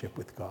relationship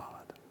with God.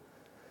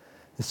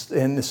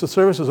 And so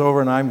service is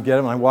over, and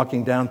I'm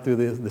walking down through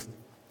the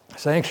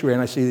sanctuary,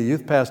 and I see the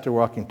youth pastor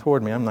walking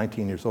toward me. I'm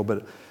 19 years old,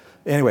 but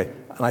anyway,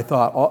 and I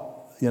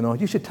thought,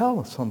 you should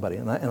tell somebody.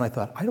 And I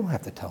thought, I don't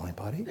have to tell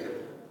anybody.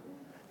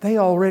 They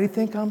already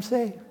think I'm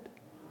saved.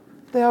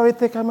 They already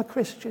think I'm a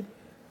Christian.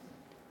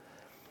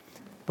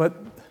 But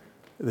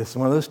this is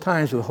one of those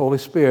times where the Holy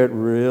Spirit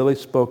really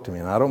spoke to me.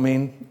 And I don't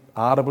mean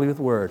audibly with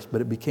words,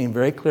 but it became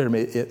very clear to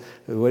me.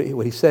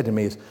 What he said to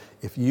me is,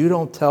 if you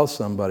don't tell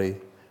somebody,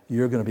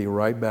 you're going to be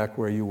right back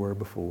where you were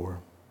before.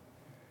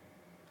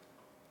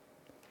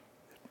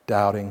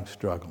 Doubting,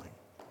 struggling.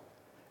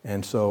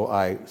 And so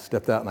I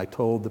stepped out and I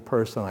told the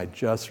person I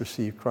just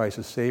received Christ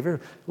as Savior.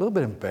 A little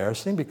bit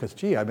embarrassing because,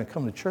 I've been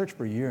coming to church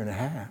for a year and a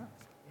half,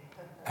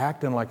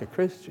 acting like a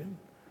Christian.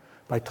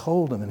 But I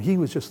told him, and he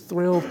was just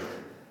thrilled.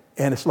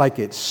 And it's like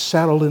it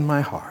settled in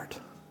my heart.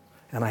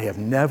 And I have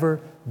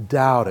never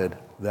doubted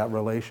that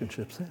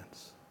relationship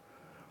since.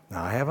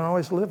 Now, I haven't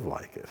always lived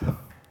like it,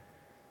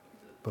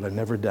 but I've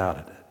never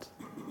doubted it.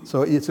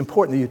 So it's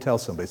important that you tell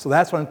somebody. So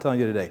that's what I'm telling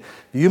you today.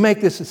 If you make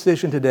this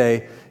decision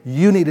today,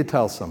 you need to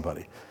tell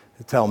somebody.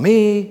 Tell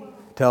me,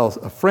 tell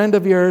a friend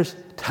of yours,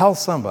 tell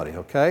somebody,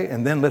 okay?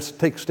 And then let's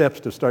take steps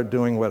to start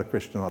doing what a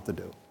Christian ought to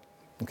do,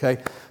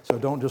 okay? So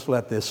don't just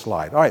let this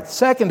slide. All right,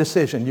 second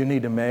decision you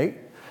need to make.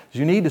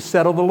 You need to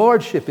settle the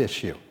lordship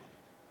issue.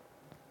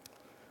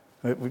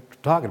 We're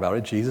talking about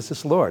it. Jesus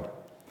is Lord.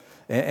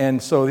 And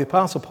so the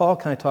Apostle Paul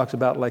kind of talks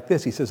about it like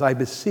this. He says, I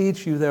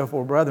beseech you,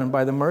 therefore, brethren,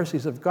 by the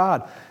mercies of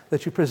God,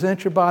 that you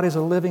present your bodies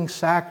a living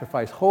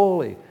sacrifice,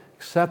 holy,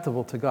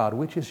 acceptable to God,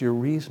 which is your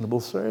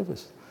reasonable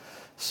service.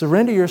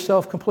 Surrender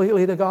yourself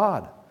completely to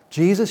God.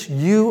 Jesus,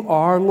 you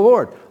are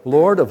Lord,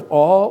 Lord of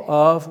all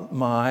of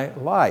my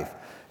life.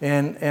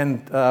 And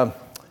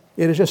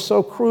it is just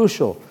so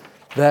crucial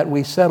that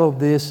we settle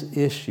this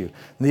issue.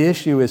 The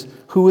issue is,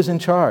 who is in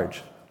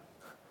charge?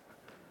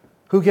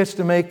 Who gets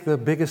to make the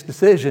biggest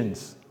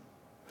decisions?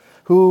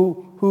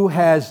 Who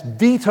has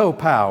veto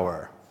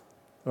power,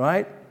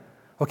 right?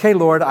 Okay,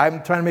 Lord,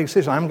 I'm trying to make a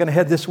decision. I'm going to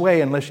head this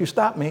way unless you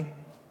stop me.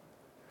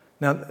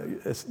 Now,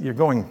 you're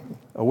going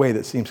a way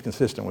that seems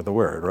consistent with the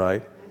word,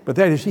 right? But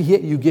that is,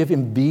 you give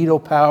him veto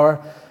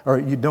power, or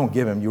you don't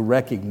give him, you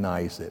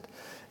recognize it.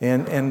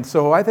 And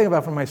so I think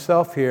about for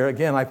myself here,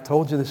 again, I've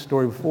told you this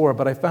story before,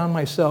 but I found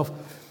myself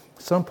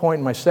at some point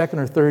in my second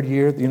or third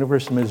year at the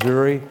University of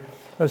Missouri.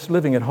 I was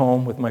living at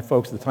home with my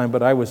folks at the time,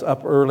 but I was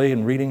up early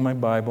and reading my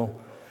Bible.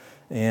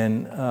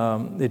 And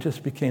it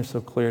just became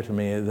so clear to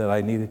me that I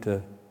needed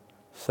to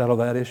settle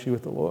that issue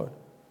with the Lord.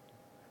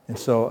 And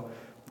so,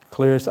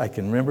 clear as I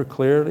can remember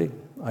clearly,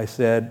 I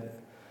said,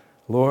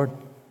 Lord,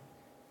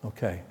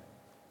 okay,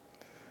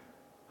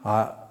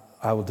 I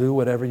will do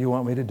whatever you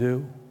want me to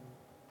do.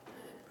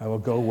 I will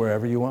go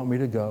wherever you want me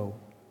to go.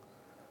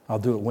 I'll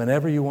do it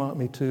whenever you want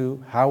me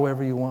to,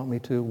 however you want me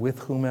to, with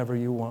whomever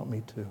you want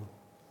me to.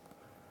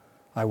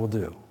 I will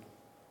do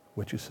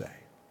what you say.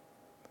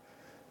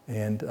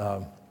 And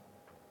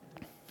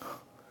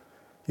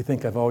you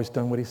think I've always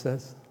done what he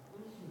says?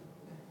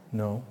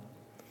 No.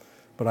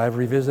 But I've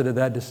revisited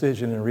that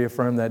decision and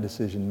reaffirmed that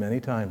decision many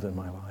times in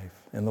my life.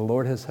 And the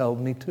Lord has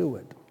held me to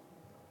it.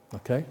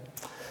 Okay?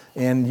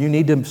 And you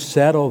need to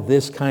settle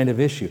this kind of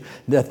issue.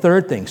 The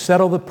third thing,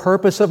 settle the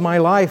purpose of my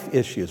life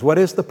issues. What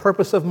is the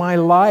purpose of my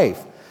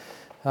life?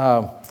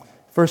 1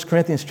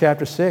 Corinthians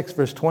chapter 6,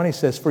 verse 20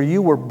 says, "For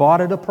you were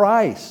bought at a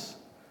price.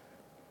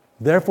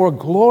 Therefore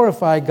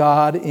glorify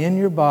God in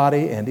your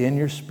body and in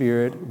your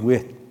spirit,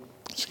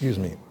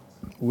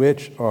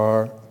 which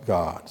are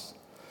God's."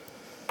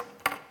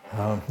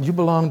 You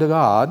belong to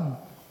God,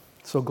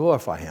 so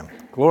glorify Him.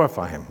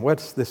 Glorify Him.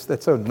 What's this?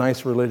 That's a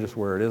nice religious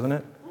word, isn't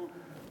it?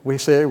 We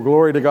say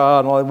glory to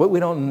God, and all that, but we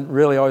don't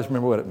really always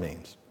remember what it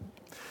means.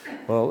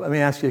 Well, let me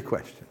ask you a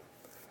question.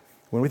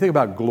 When we think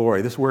about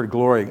glory, this word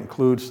glory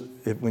includes,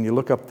 when you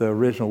look up the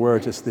original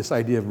words, it's this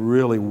idea of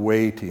really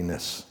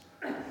weightiness,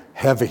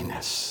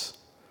 heaviness.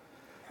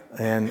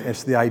 And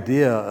it's the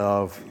idea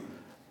of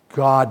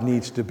God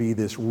needs to be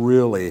this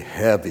really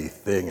heavy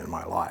thing in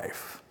my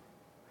life.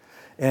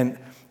 And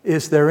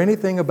is there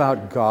anything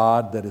about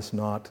God that is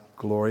not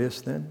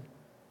glorious then?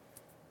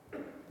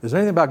 Is there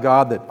anything about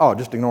God that,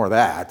 just ignore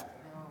that?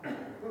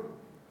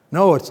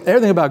 No,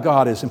 everything about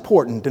God is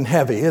important and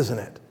heavy, isn't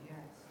it?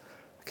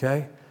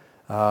 Okay?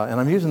 And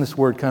I'm using this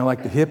word kind of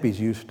like the hippies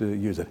used to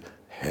use it.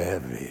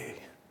 Heavy.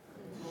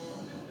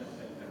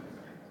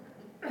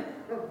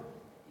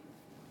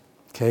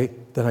 Okay?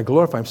 Then I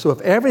glorify Him. So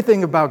if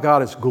everything about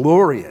God is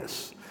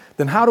glorious,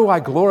 then how do I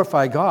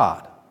glorify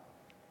God?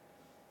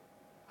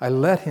 I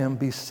let Him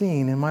be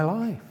seen in my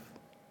life.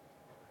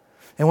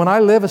 And when I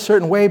live a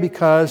certain way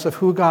because of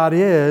who God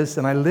is,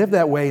 and I live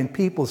that way and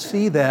people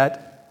see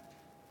that,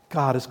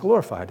 God is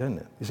glorified, isn't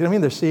it? You see what I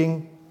mean? They're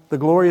seeing the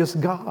glorious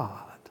God.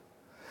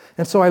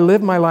 And so I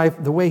live my life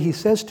the way He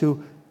says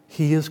to.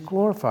 He is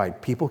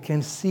glorified. People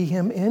can see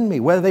Him in me.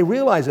 Whether they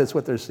realize that's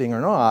what they're seeing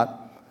or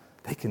not,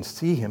 they can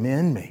see Him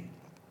in me.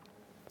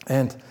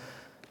 And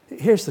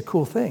here's the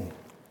cool thing.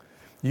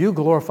 You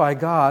glorify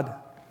God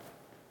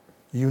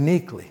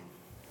uniquely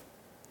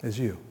as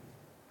you.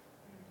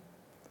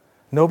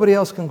 Nobody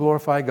else can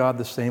glorify God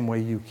the same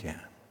way you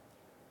can,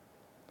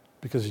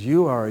 because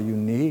you are a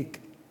unique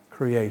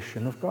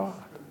creation of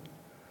God.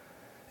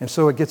 And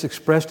so it gets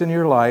expressed in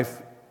your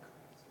life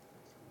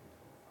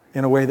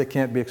in a way that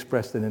can't be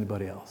expressed in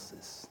anybody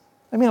else's.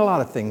 I mean, a lot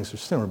of things are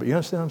similar, but you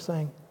understand what I'm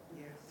saying?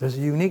 Yes. There's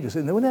a uniqueness.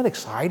 Isn't that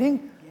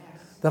exciting? Yes.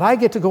 That I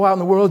get to go out in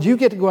the world, you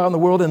get to go out in the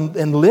world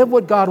and live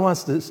what God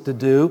wants us to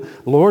do,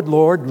 Lord,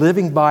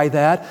 living by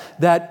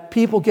that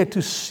people get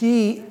to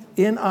see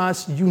in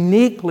us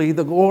uniquely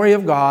the glory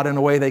of God in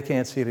a way they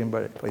can't see it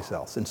anyplace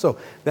else. And so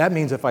that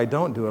means if I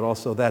don't do it,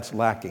 also that's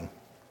lacking.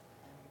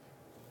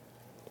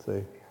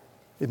 See?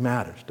 It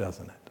matters,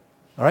 doesn't it?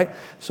 All right?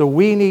 So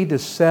we need to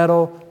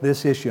settle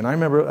this issue. And I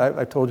remember,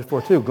 I told you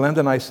before too, Glenda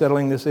and I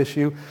settling this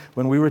issue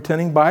when we were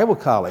attending Bible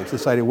college,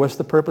 decided what's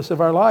the purpose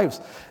of our lives.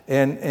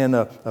 And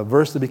a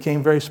verse that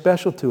became very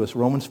special to us,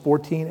 Romans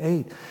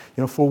 14:8.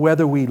 For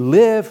whether we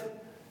live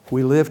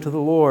to the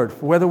Lord.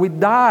 For whether we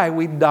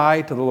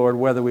die to the Lord.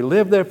 Whether we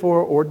live,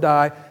 therefore, or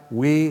die,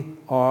 we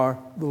are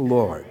the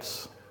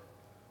Lord's.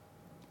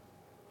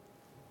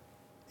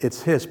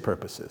 It's His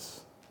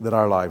purposes that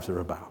our lives are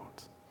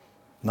about,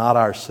 not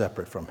ours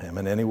separate from Him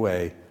in any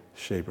way,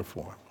 shape, or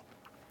form.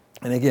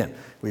 And again,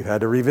 we've had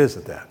to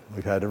revisit that.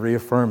 We've had to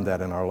reaffirm that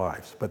in our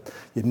lives. But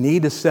you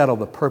need to settle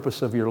the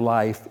purpose of your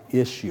life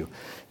issue.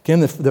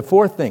 Again, the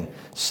fourth thing,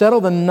 settle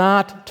the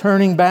not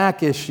turning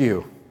back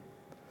issue.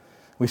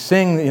 We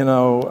sing,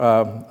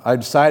 I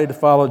decided to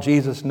follow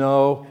Jesus,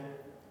 no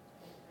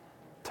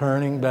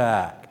turning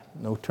back.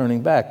 No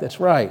turning back, that's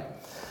right.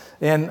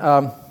 And,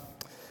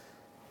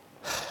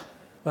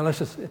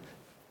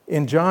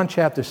 in John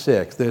chapter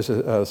 6, there's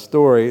a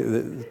story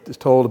that is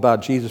told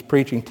about Jesus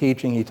preaching,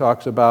 teaching. He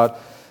talks about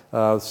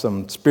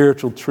some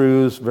spiritual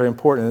truths, very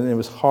important, and it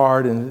was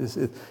hard,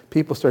 and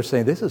people started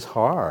saying, this is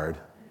hard.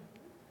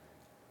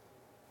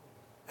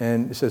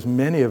 And it says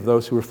many of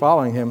those who were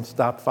following him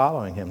stopped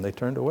following him. They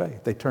turned away.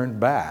 They turned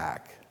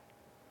back.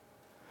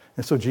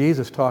 And so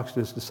Jesus talks to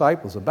his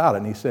disciples about it,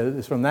 and he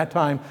says, from that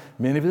time,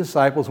 many of his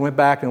disciples went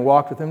back and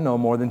walked with him no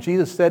more. Then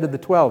Jesus said to the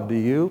 12, do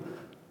you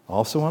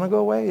also want to go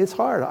away? It's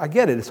hard. I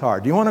get it. It's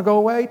hard. Do you want to go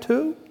away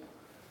too?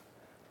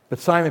 But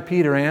Simon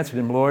Peter answered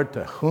him, Lord,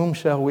 to whom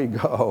shall we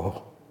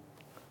go?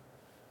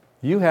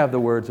 You have the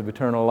words of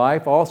eternal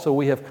life. Also,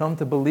 we have come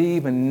to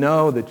believe and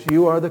know that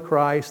you are the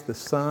Christ, the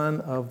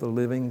Son of the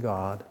living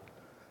God.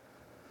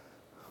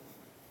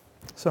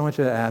 So I want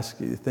you to ask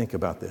you to think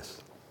about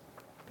this.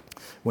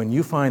 When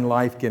you find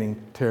life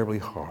getting terribly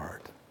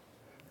hard,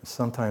 and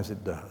sometimes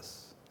it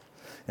does,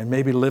 and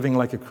maybe living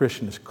like a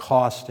Christian is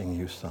costing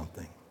you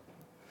something,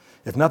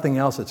 if nothing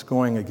else, it's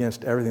going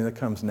against everything that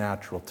comes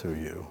natural to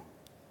you,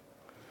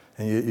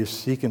 and you're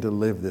seeking to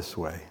live this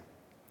way.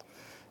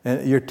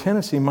 And your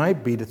tendency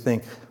might be to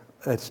think,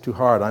 it's too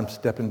hard, I'm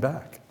stepping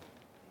back.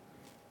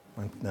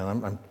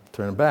 I'm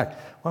turning back.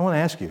 Well, I want to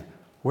ask you,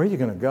 where are you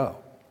going to go?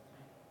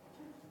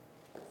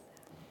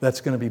 That's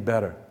going to be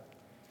better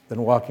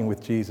than walking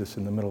with Jesus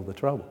in the middle of the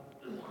trouble.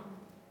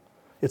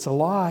 It's a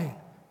lie.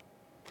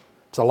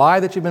 It's a lie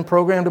that you've been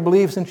programmed to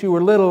believe since you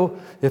were little.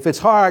 If it's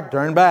hard,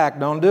 turn back,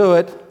 don't do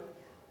it.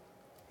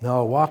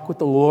 No, walk with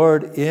the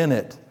Lord in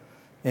it,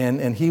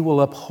 and he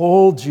will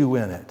uphold you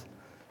in it.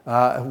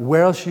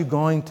 Where else are you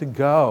going to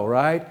go,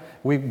 right?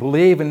 We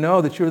believe and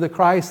know that you're the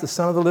Christ, the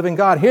Son of the living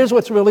God. Here's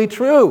what's really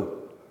true.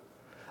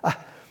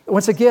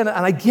 Once again,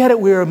 and I get it,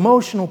 we're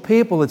emotional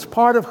people. It's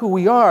part of who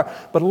we are.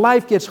 But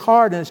life gets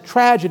hard and it's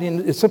tragedy,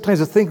 and sometimes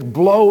the things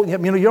blow. You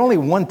know, you're only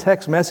one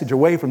text message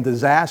away from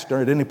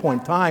disaster at any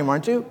point in time,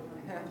 aren't you?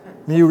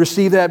 You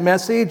receive that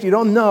message, you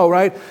don't know,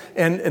 right?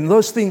 And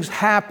those things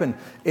happen.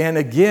 And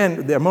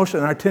again, the emotion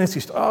and our tendency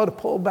is to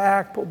pull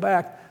back.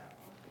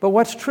 But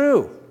what's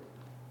true?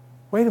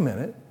 Wait a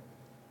minute.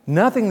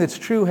 Nothing that's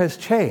true has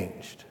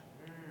changed.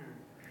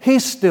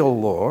 He's still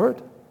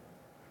Lord.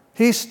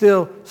 He's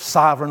still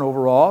sovereign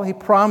over all. He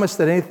promised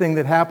that anything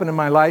that happened in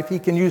my life he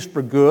can use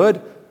for good.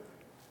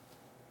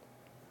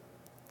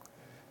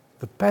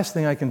 The best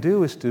thing I can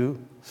do is to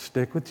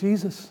stick with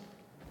Jesus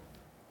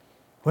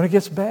when it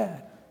gets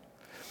bad.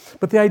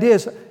 But the idea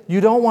is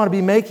you don't want to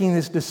be making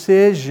this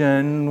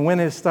decision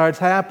when it starts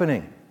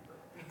happening,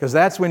 because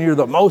that's when you're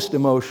the most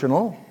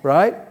emotional,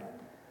 right?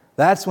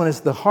 That's when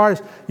it's the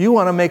hardest. You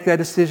want to make that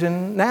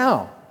decision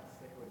now.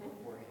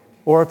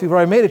 Or if you've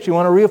already made it, you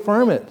want to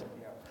reaffirm it.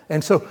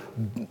 And so,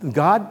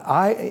 God,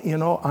 I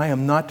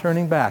am not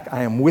turning back.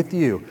 I am with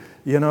you.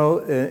 You know,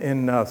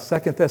 in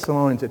 2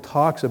 Thessalonians, it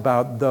talks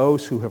about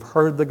those who have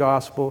heard the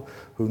gospel,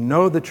 who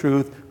know the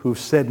truth, who've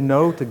said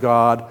no to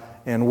God,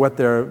 and what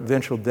their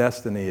eventual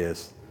destiny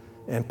is.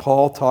 And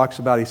Paul talks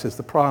about, he says,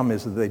 the problem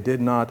is that they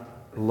did not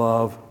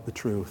love the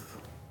truth.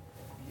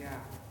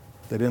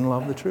 They didn't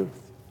love the truth.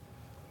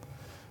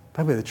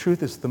 By the way, the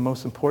truth is the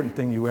most important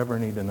thing you ever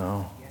need to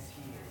know.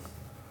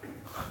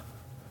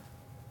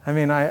 I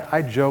mean,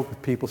 I joke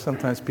with people.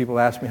 Sometimes people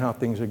ask me how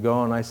things are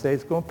going, and I say,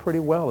 it's going pretty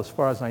well as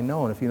far as I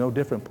know, and if you know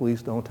different,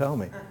 please don't tell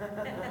me.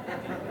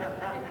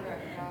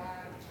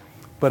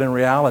 But in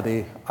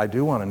reality, I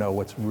do want to know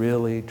what's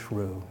really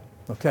true.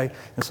 Okay?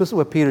 And so this is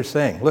what Peter's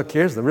saying. Look,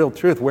 here's the real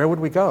truth. Where would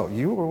we go?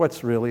 You are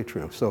what's really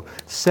true. So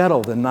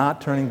settle the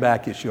not turning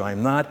back issue.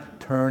 I'm not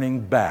turning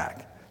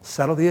back.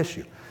 Settle the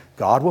issue.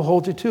 God will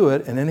hold you to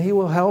it, and then he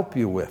will help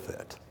you with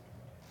it.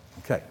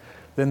 Okay.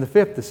 Then the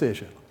fifth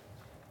decision.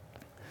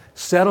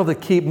 Settle the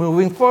keep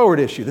moving forward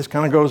issue. This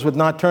kind of goes with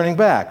not turning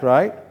back,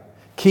 right?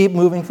 Keep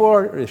moving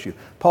forward issue.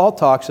 Paul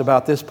talks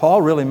about this.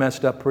 Paul really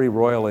messed up pretty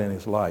royally in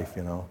his life,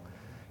 you know.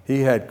 He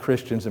had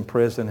Christians in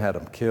prison, had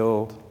them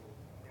killed.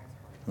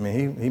 I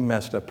mean, he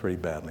messed up pretty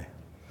badly.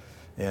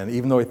 And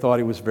even though he thought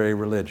he was very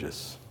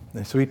religious.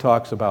 And so he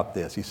talks about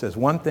this. He says,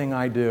 one thing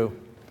I do,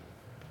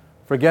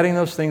 forgetting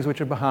those things which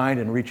are behind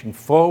and reaching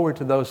forward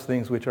to those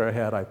things which are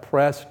ahead, I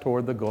press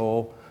toward the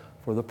goal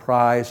for the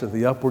prize of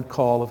the upward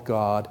call of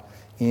God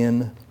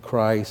in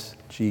Christ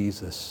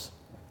Jesus.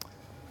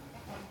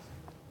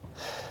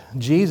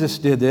 Jesus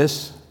did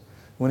this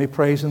when he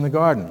prays in the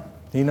garden.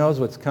 He knows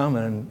what's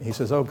coming, and he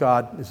says, oh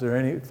God,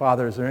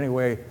 Father, is there any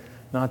way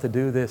not to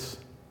do this?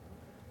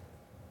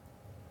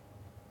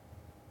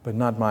 But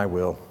not my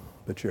will,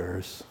 but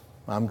yours.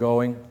 I'm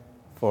going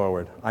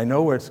forward. I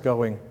know where it's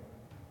going.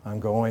 I'm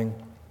going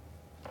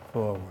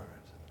forward.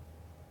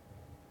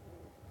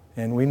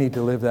 And we need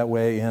to live that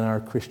way in our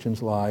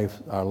Christians' lives,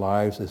 our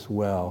lives as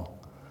well.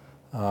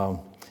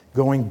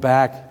 Going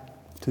back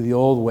to the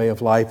old way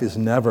of life is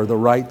never the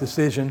right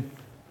decision.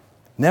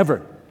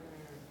 Never.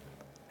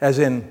 As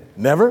in,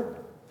 never.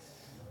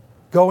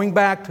 Going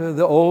back to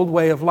the old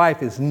way of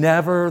life is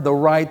never the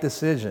right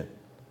decision.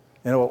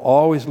 And it will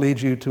always lead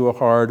you to a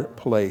hard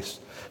place.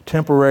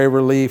 Temporary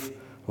relief,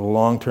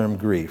 long-term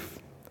grief.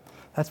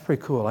 That's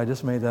pretty cool. I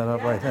just made that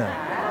up right then.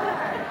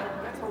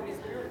 That's Holy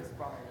Spirit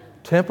inspired.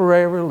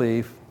 Temporary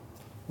relief,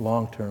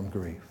 long-term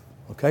grief.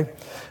 Okay? All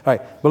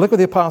right, but look what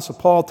the Apostle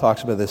Paul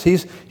talks about this.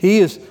 He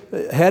is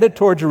headed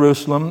toward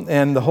Jerusalem,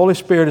 and the Holy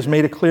Spirit has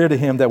made it clear to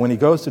him that when he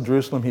goes to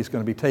Jerusalem, he's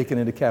going to be taken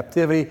into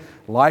captivity.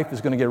 Life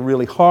is going to get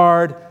really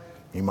hard.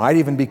 He might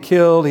even be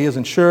killed. He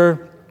isn't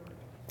sure.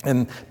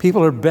 And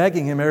people are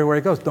begging him everywhere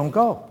he goes, don't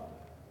go.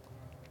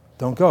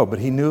 Don't go. But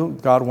he knew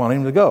God wanted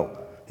him to go.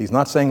 He's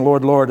not saying,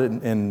 Lord, Lord,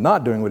 and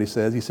not doing what he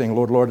says. He's saying,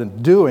 Lord, Lord,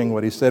 and doing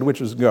what he said, which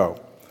is go.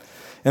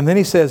 And then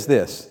he says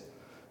this.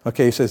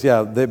 Okay, he says,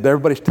 yeah,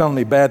 everybody's telling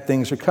me bad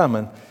things are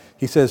coming.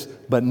 He says,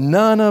 but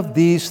none of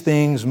these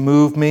things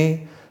move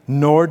me,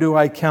 nor do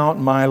I count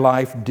my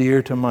life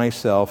dear to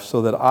myself,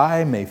 so that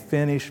I may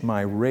finish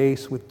my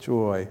race with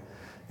joy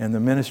and the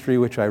ministry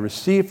which I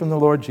received from the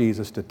Lord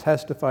Jesus to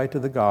testify to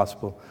the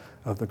gospel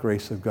of the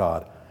grace of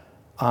God.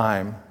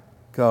 I'm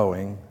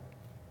going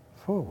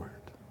forward.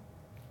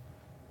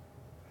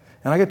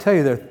 And I can tell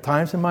you, there are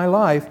times in my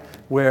life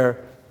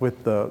where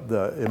with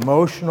the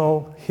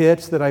emotional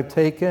hits that I've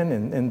taken,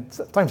 and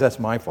sometimes that's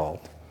my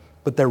fault,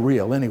 but they're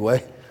real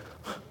anyway.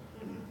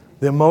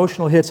 The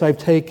emotional hits I've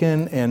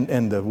taken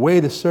and the way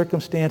the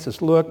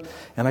circumstances looked,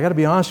 and I got to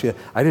be honest with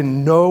you, I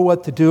didn't know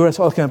what to do,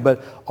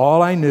 but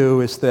all I knew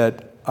is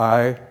that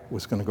I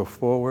was going to go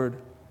forward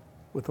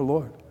with the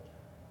Lord.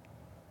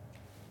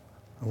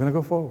 I'm going to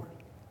go forward.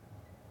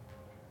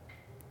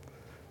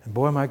 And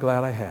boy, am I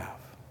glad I have.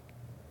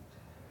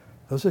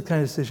 Those are the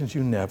kind of decisions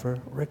you never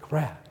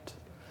regret.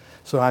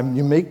 So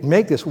you make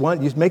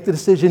the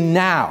decision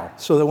now,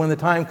 so that when the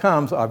time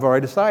comes, I've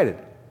already decided.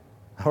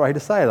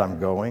 I'm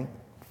going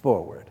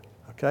forward.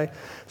 Okay?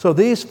 So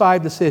these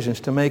 5 decisions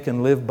to make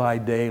and live by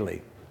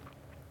daily.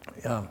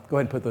 Go ahead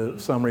and put the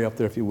summary up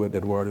there if you would,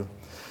 Eduardo.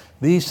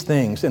 These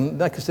things, and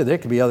like I said, there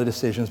could be other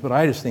decisions, but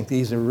I just think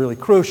these are really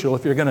crucial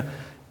if you're going to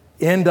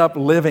end up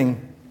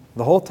living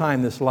the whole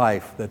time this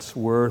life that's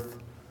worth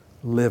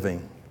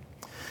living.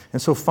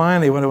 And so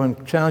finally, what I want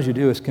to challenge you to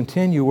do is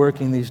continue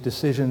working these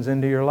decisions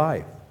into your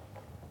life.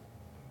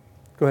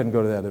 Go ahead and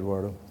go to that,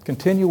 Eduardo.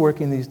 Continue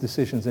working these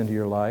decisions into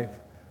your life.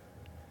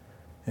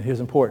 And here's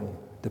important,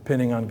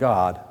 depending on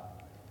God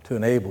to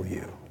enable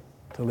you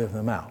to live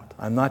them out.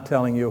 I'm not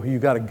telling you, you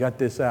got to gut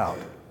this out.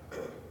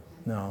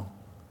 No,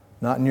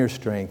 not in your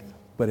strength,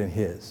 but in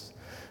His.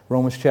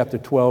 Romans chapter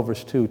 12,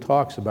 verse 2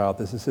 talks about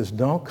this. It says,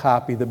 don't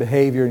copy the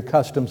behavior and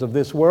customs of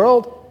this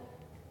world,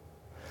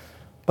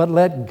 but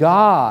let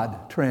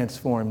God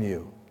transform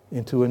you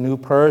into a new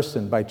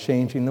person by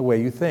changing the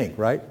way you think,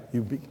 right?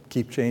 You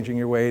keep changing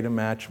your way to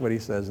match what He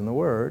says in the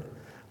Word.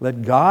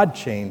 Let God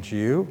change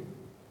you.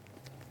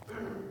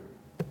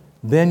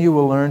 Then you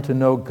will learn to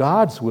know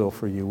God's will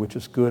for you, which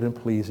is good and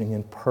pleasing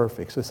and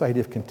perfect. So this idea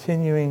of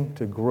continuing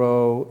to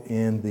grow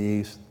in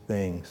these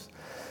things.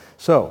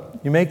 So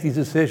you make these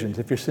decisions.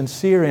 If you're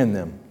sincere in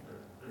them,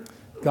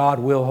 God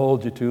will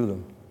hold you to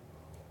them.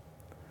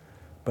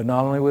 But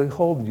not only will He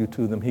hold you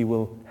to them, He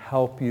will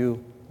help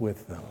you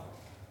with them.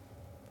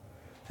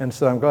 And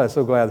so I'm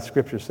so glad the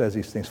Scripture says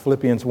these things.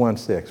 Philippians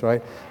 1:6,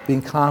 right?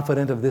 Being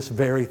confident of this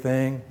very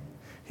thing,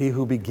 He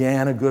who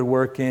began a good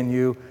work in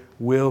you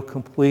will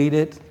complete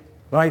it.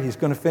 Right? He's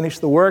going to finish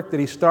the work that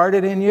He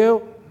started in you.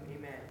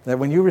 Amen. That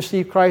when you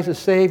receive Christ as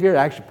Savior,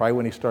 actually probably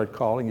when He started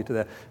calling you to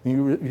that, when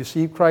you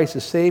receive Christ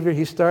as Savior,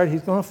 He's going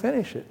to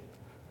finish it.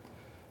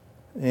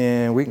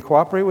 And we can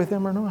cooperate with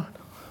Him or not.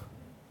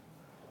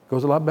 It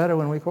goes a lot better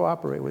when we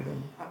cooperate with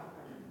Him.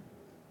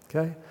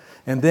 Okay?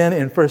 And then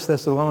in 1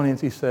 Thessalonians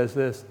he says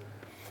this,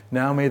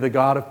 now may the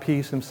God of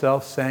peace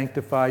Himself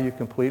sanctify you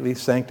completely.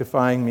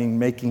 Sanctifying means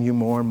making you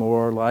more and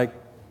more like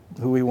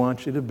who He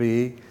wants you to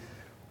be.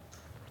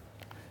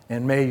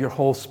 And may your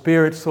whole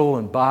spirit, soul,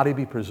 and body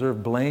be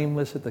preserved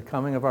blameless at the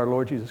coming of our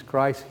Lord Jesus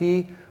Christ.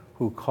 He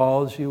who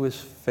calls you is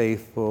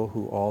faithful,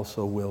 who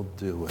also will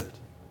do it.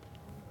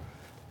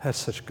 That's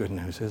such good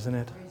news, isn't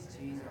it?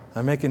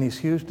 I'm making these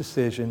huge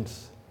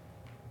decisions,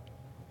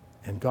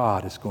 and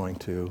God is going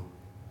to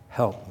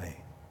help me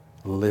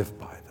live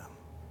by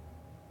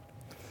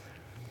them.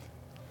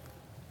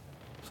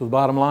 So the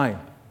bottom line,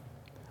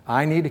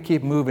 I need to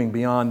keep moving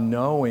beyond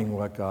knowing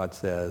what God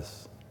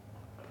says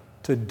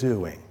to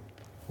doing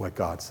what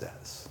God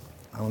says.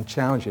 I want to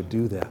challenge you to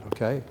do that,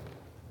 okay?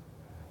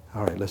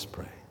 All right, let's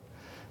pray.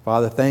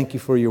 Father, thank You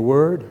for Your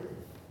word.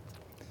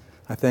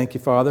 I thank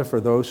You, Father,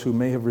 for those who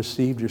may have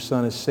received Your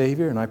Son as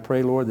Savior, and I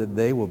pray, Lord, that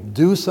they will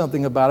do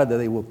something about it, that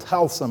they will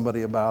tell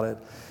somebody about it,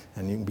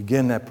 and You can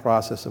begin that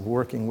process of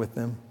working with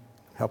them,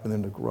 helping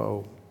them to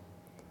grow.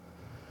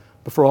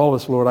 But for all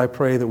of us, Lord, I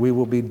pray that we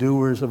will be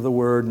doers of the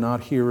word, not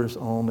hearers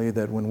only,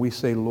 that when we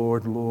say,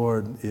 Lord,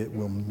 Lord, it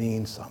will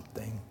mean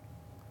something.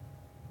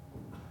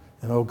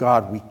 And oh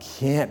God, we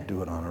can't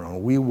do it on our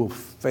own. We will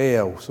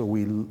fail, so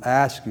we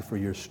ask You for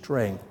Your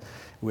strength.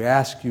 We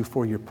ask You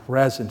for Your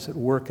presence at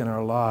work in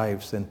our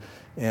lives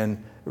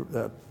and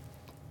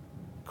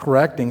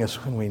correcting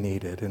us when we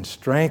need it, and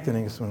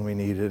strengthening us when we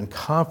need it, and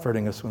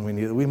comforting us when we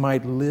need it. We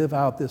might live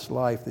out this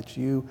life that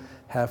You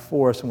have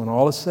for us, and when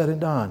all is said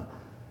and done,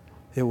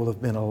 it will have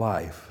been a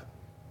life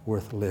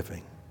worth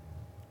living,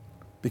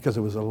 because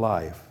it was a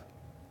life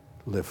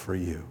lived for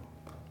You.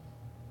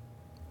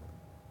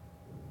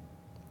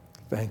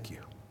 Thank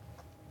you.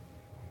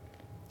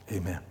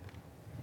 Amen.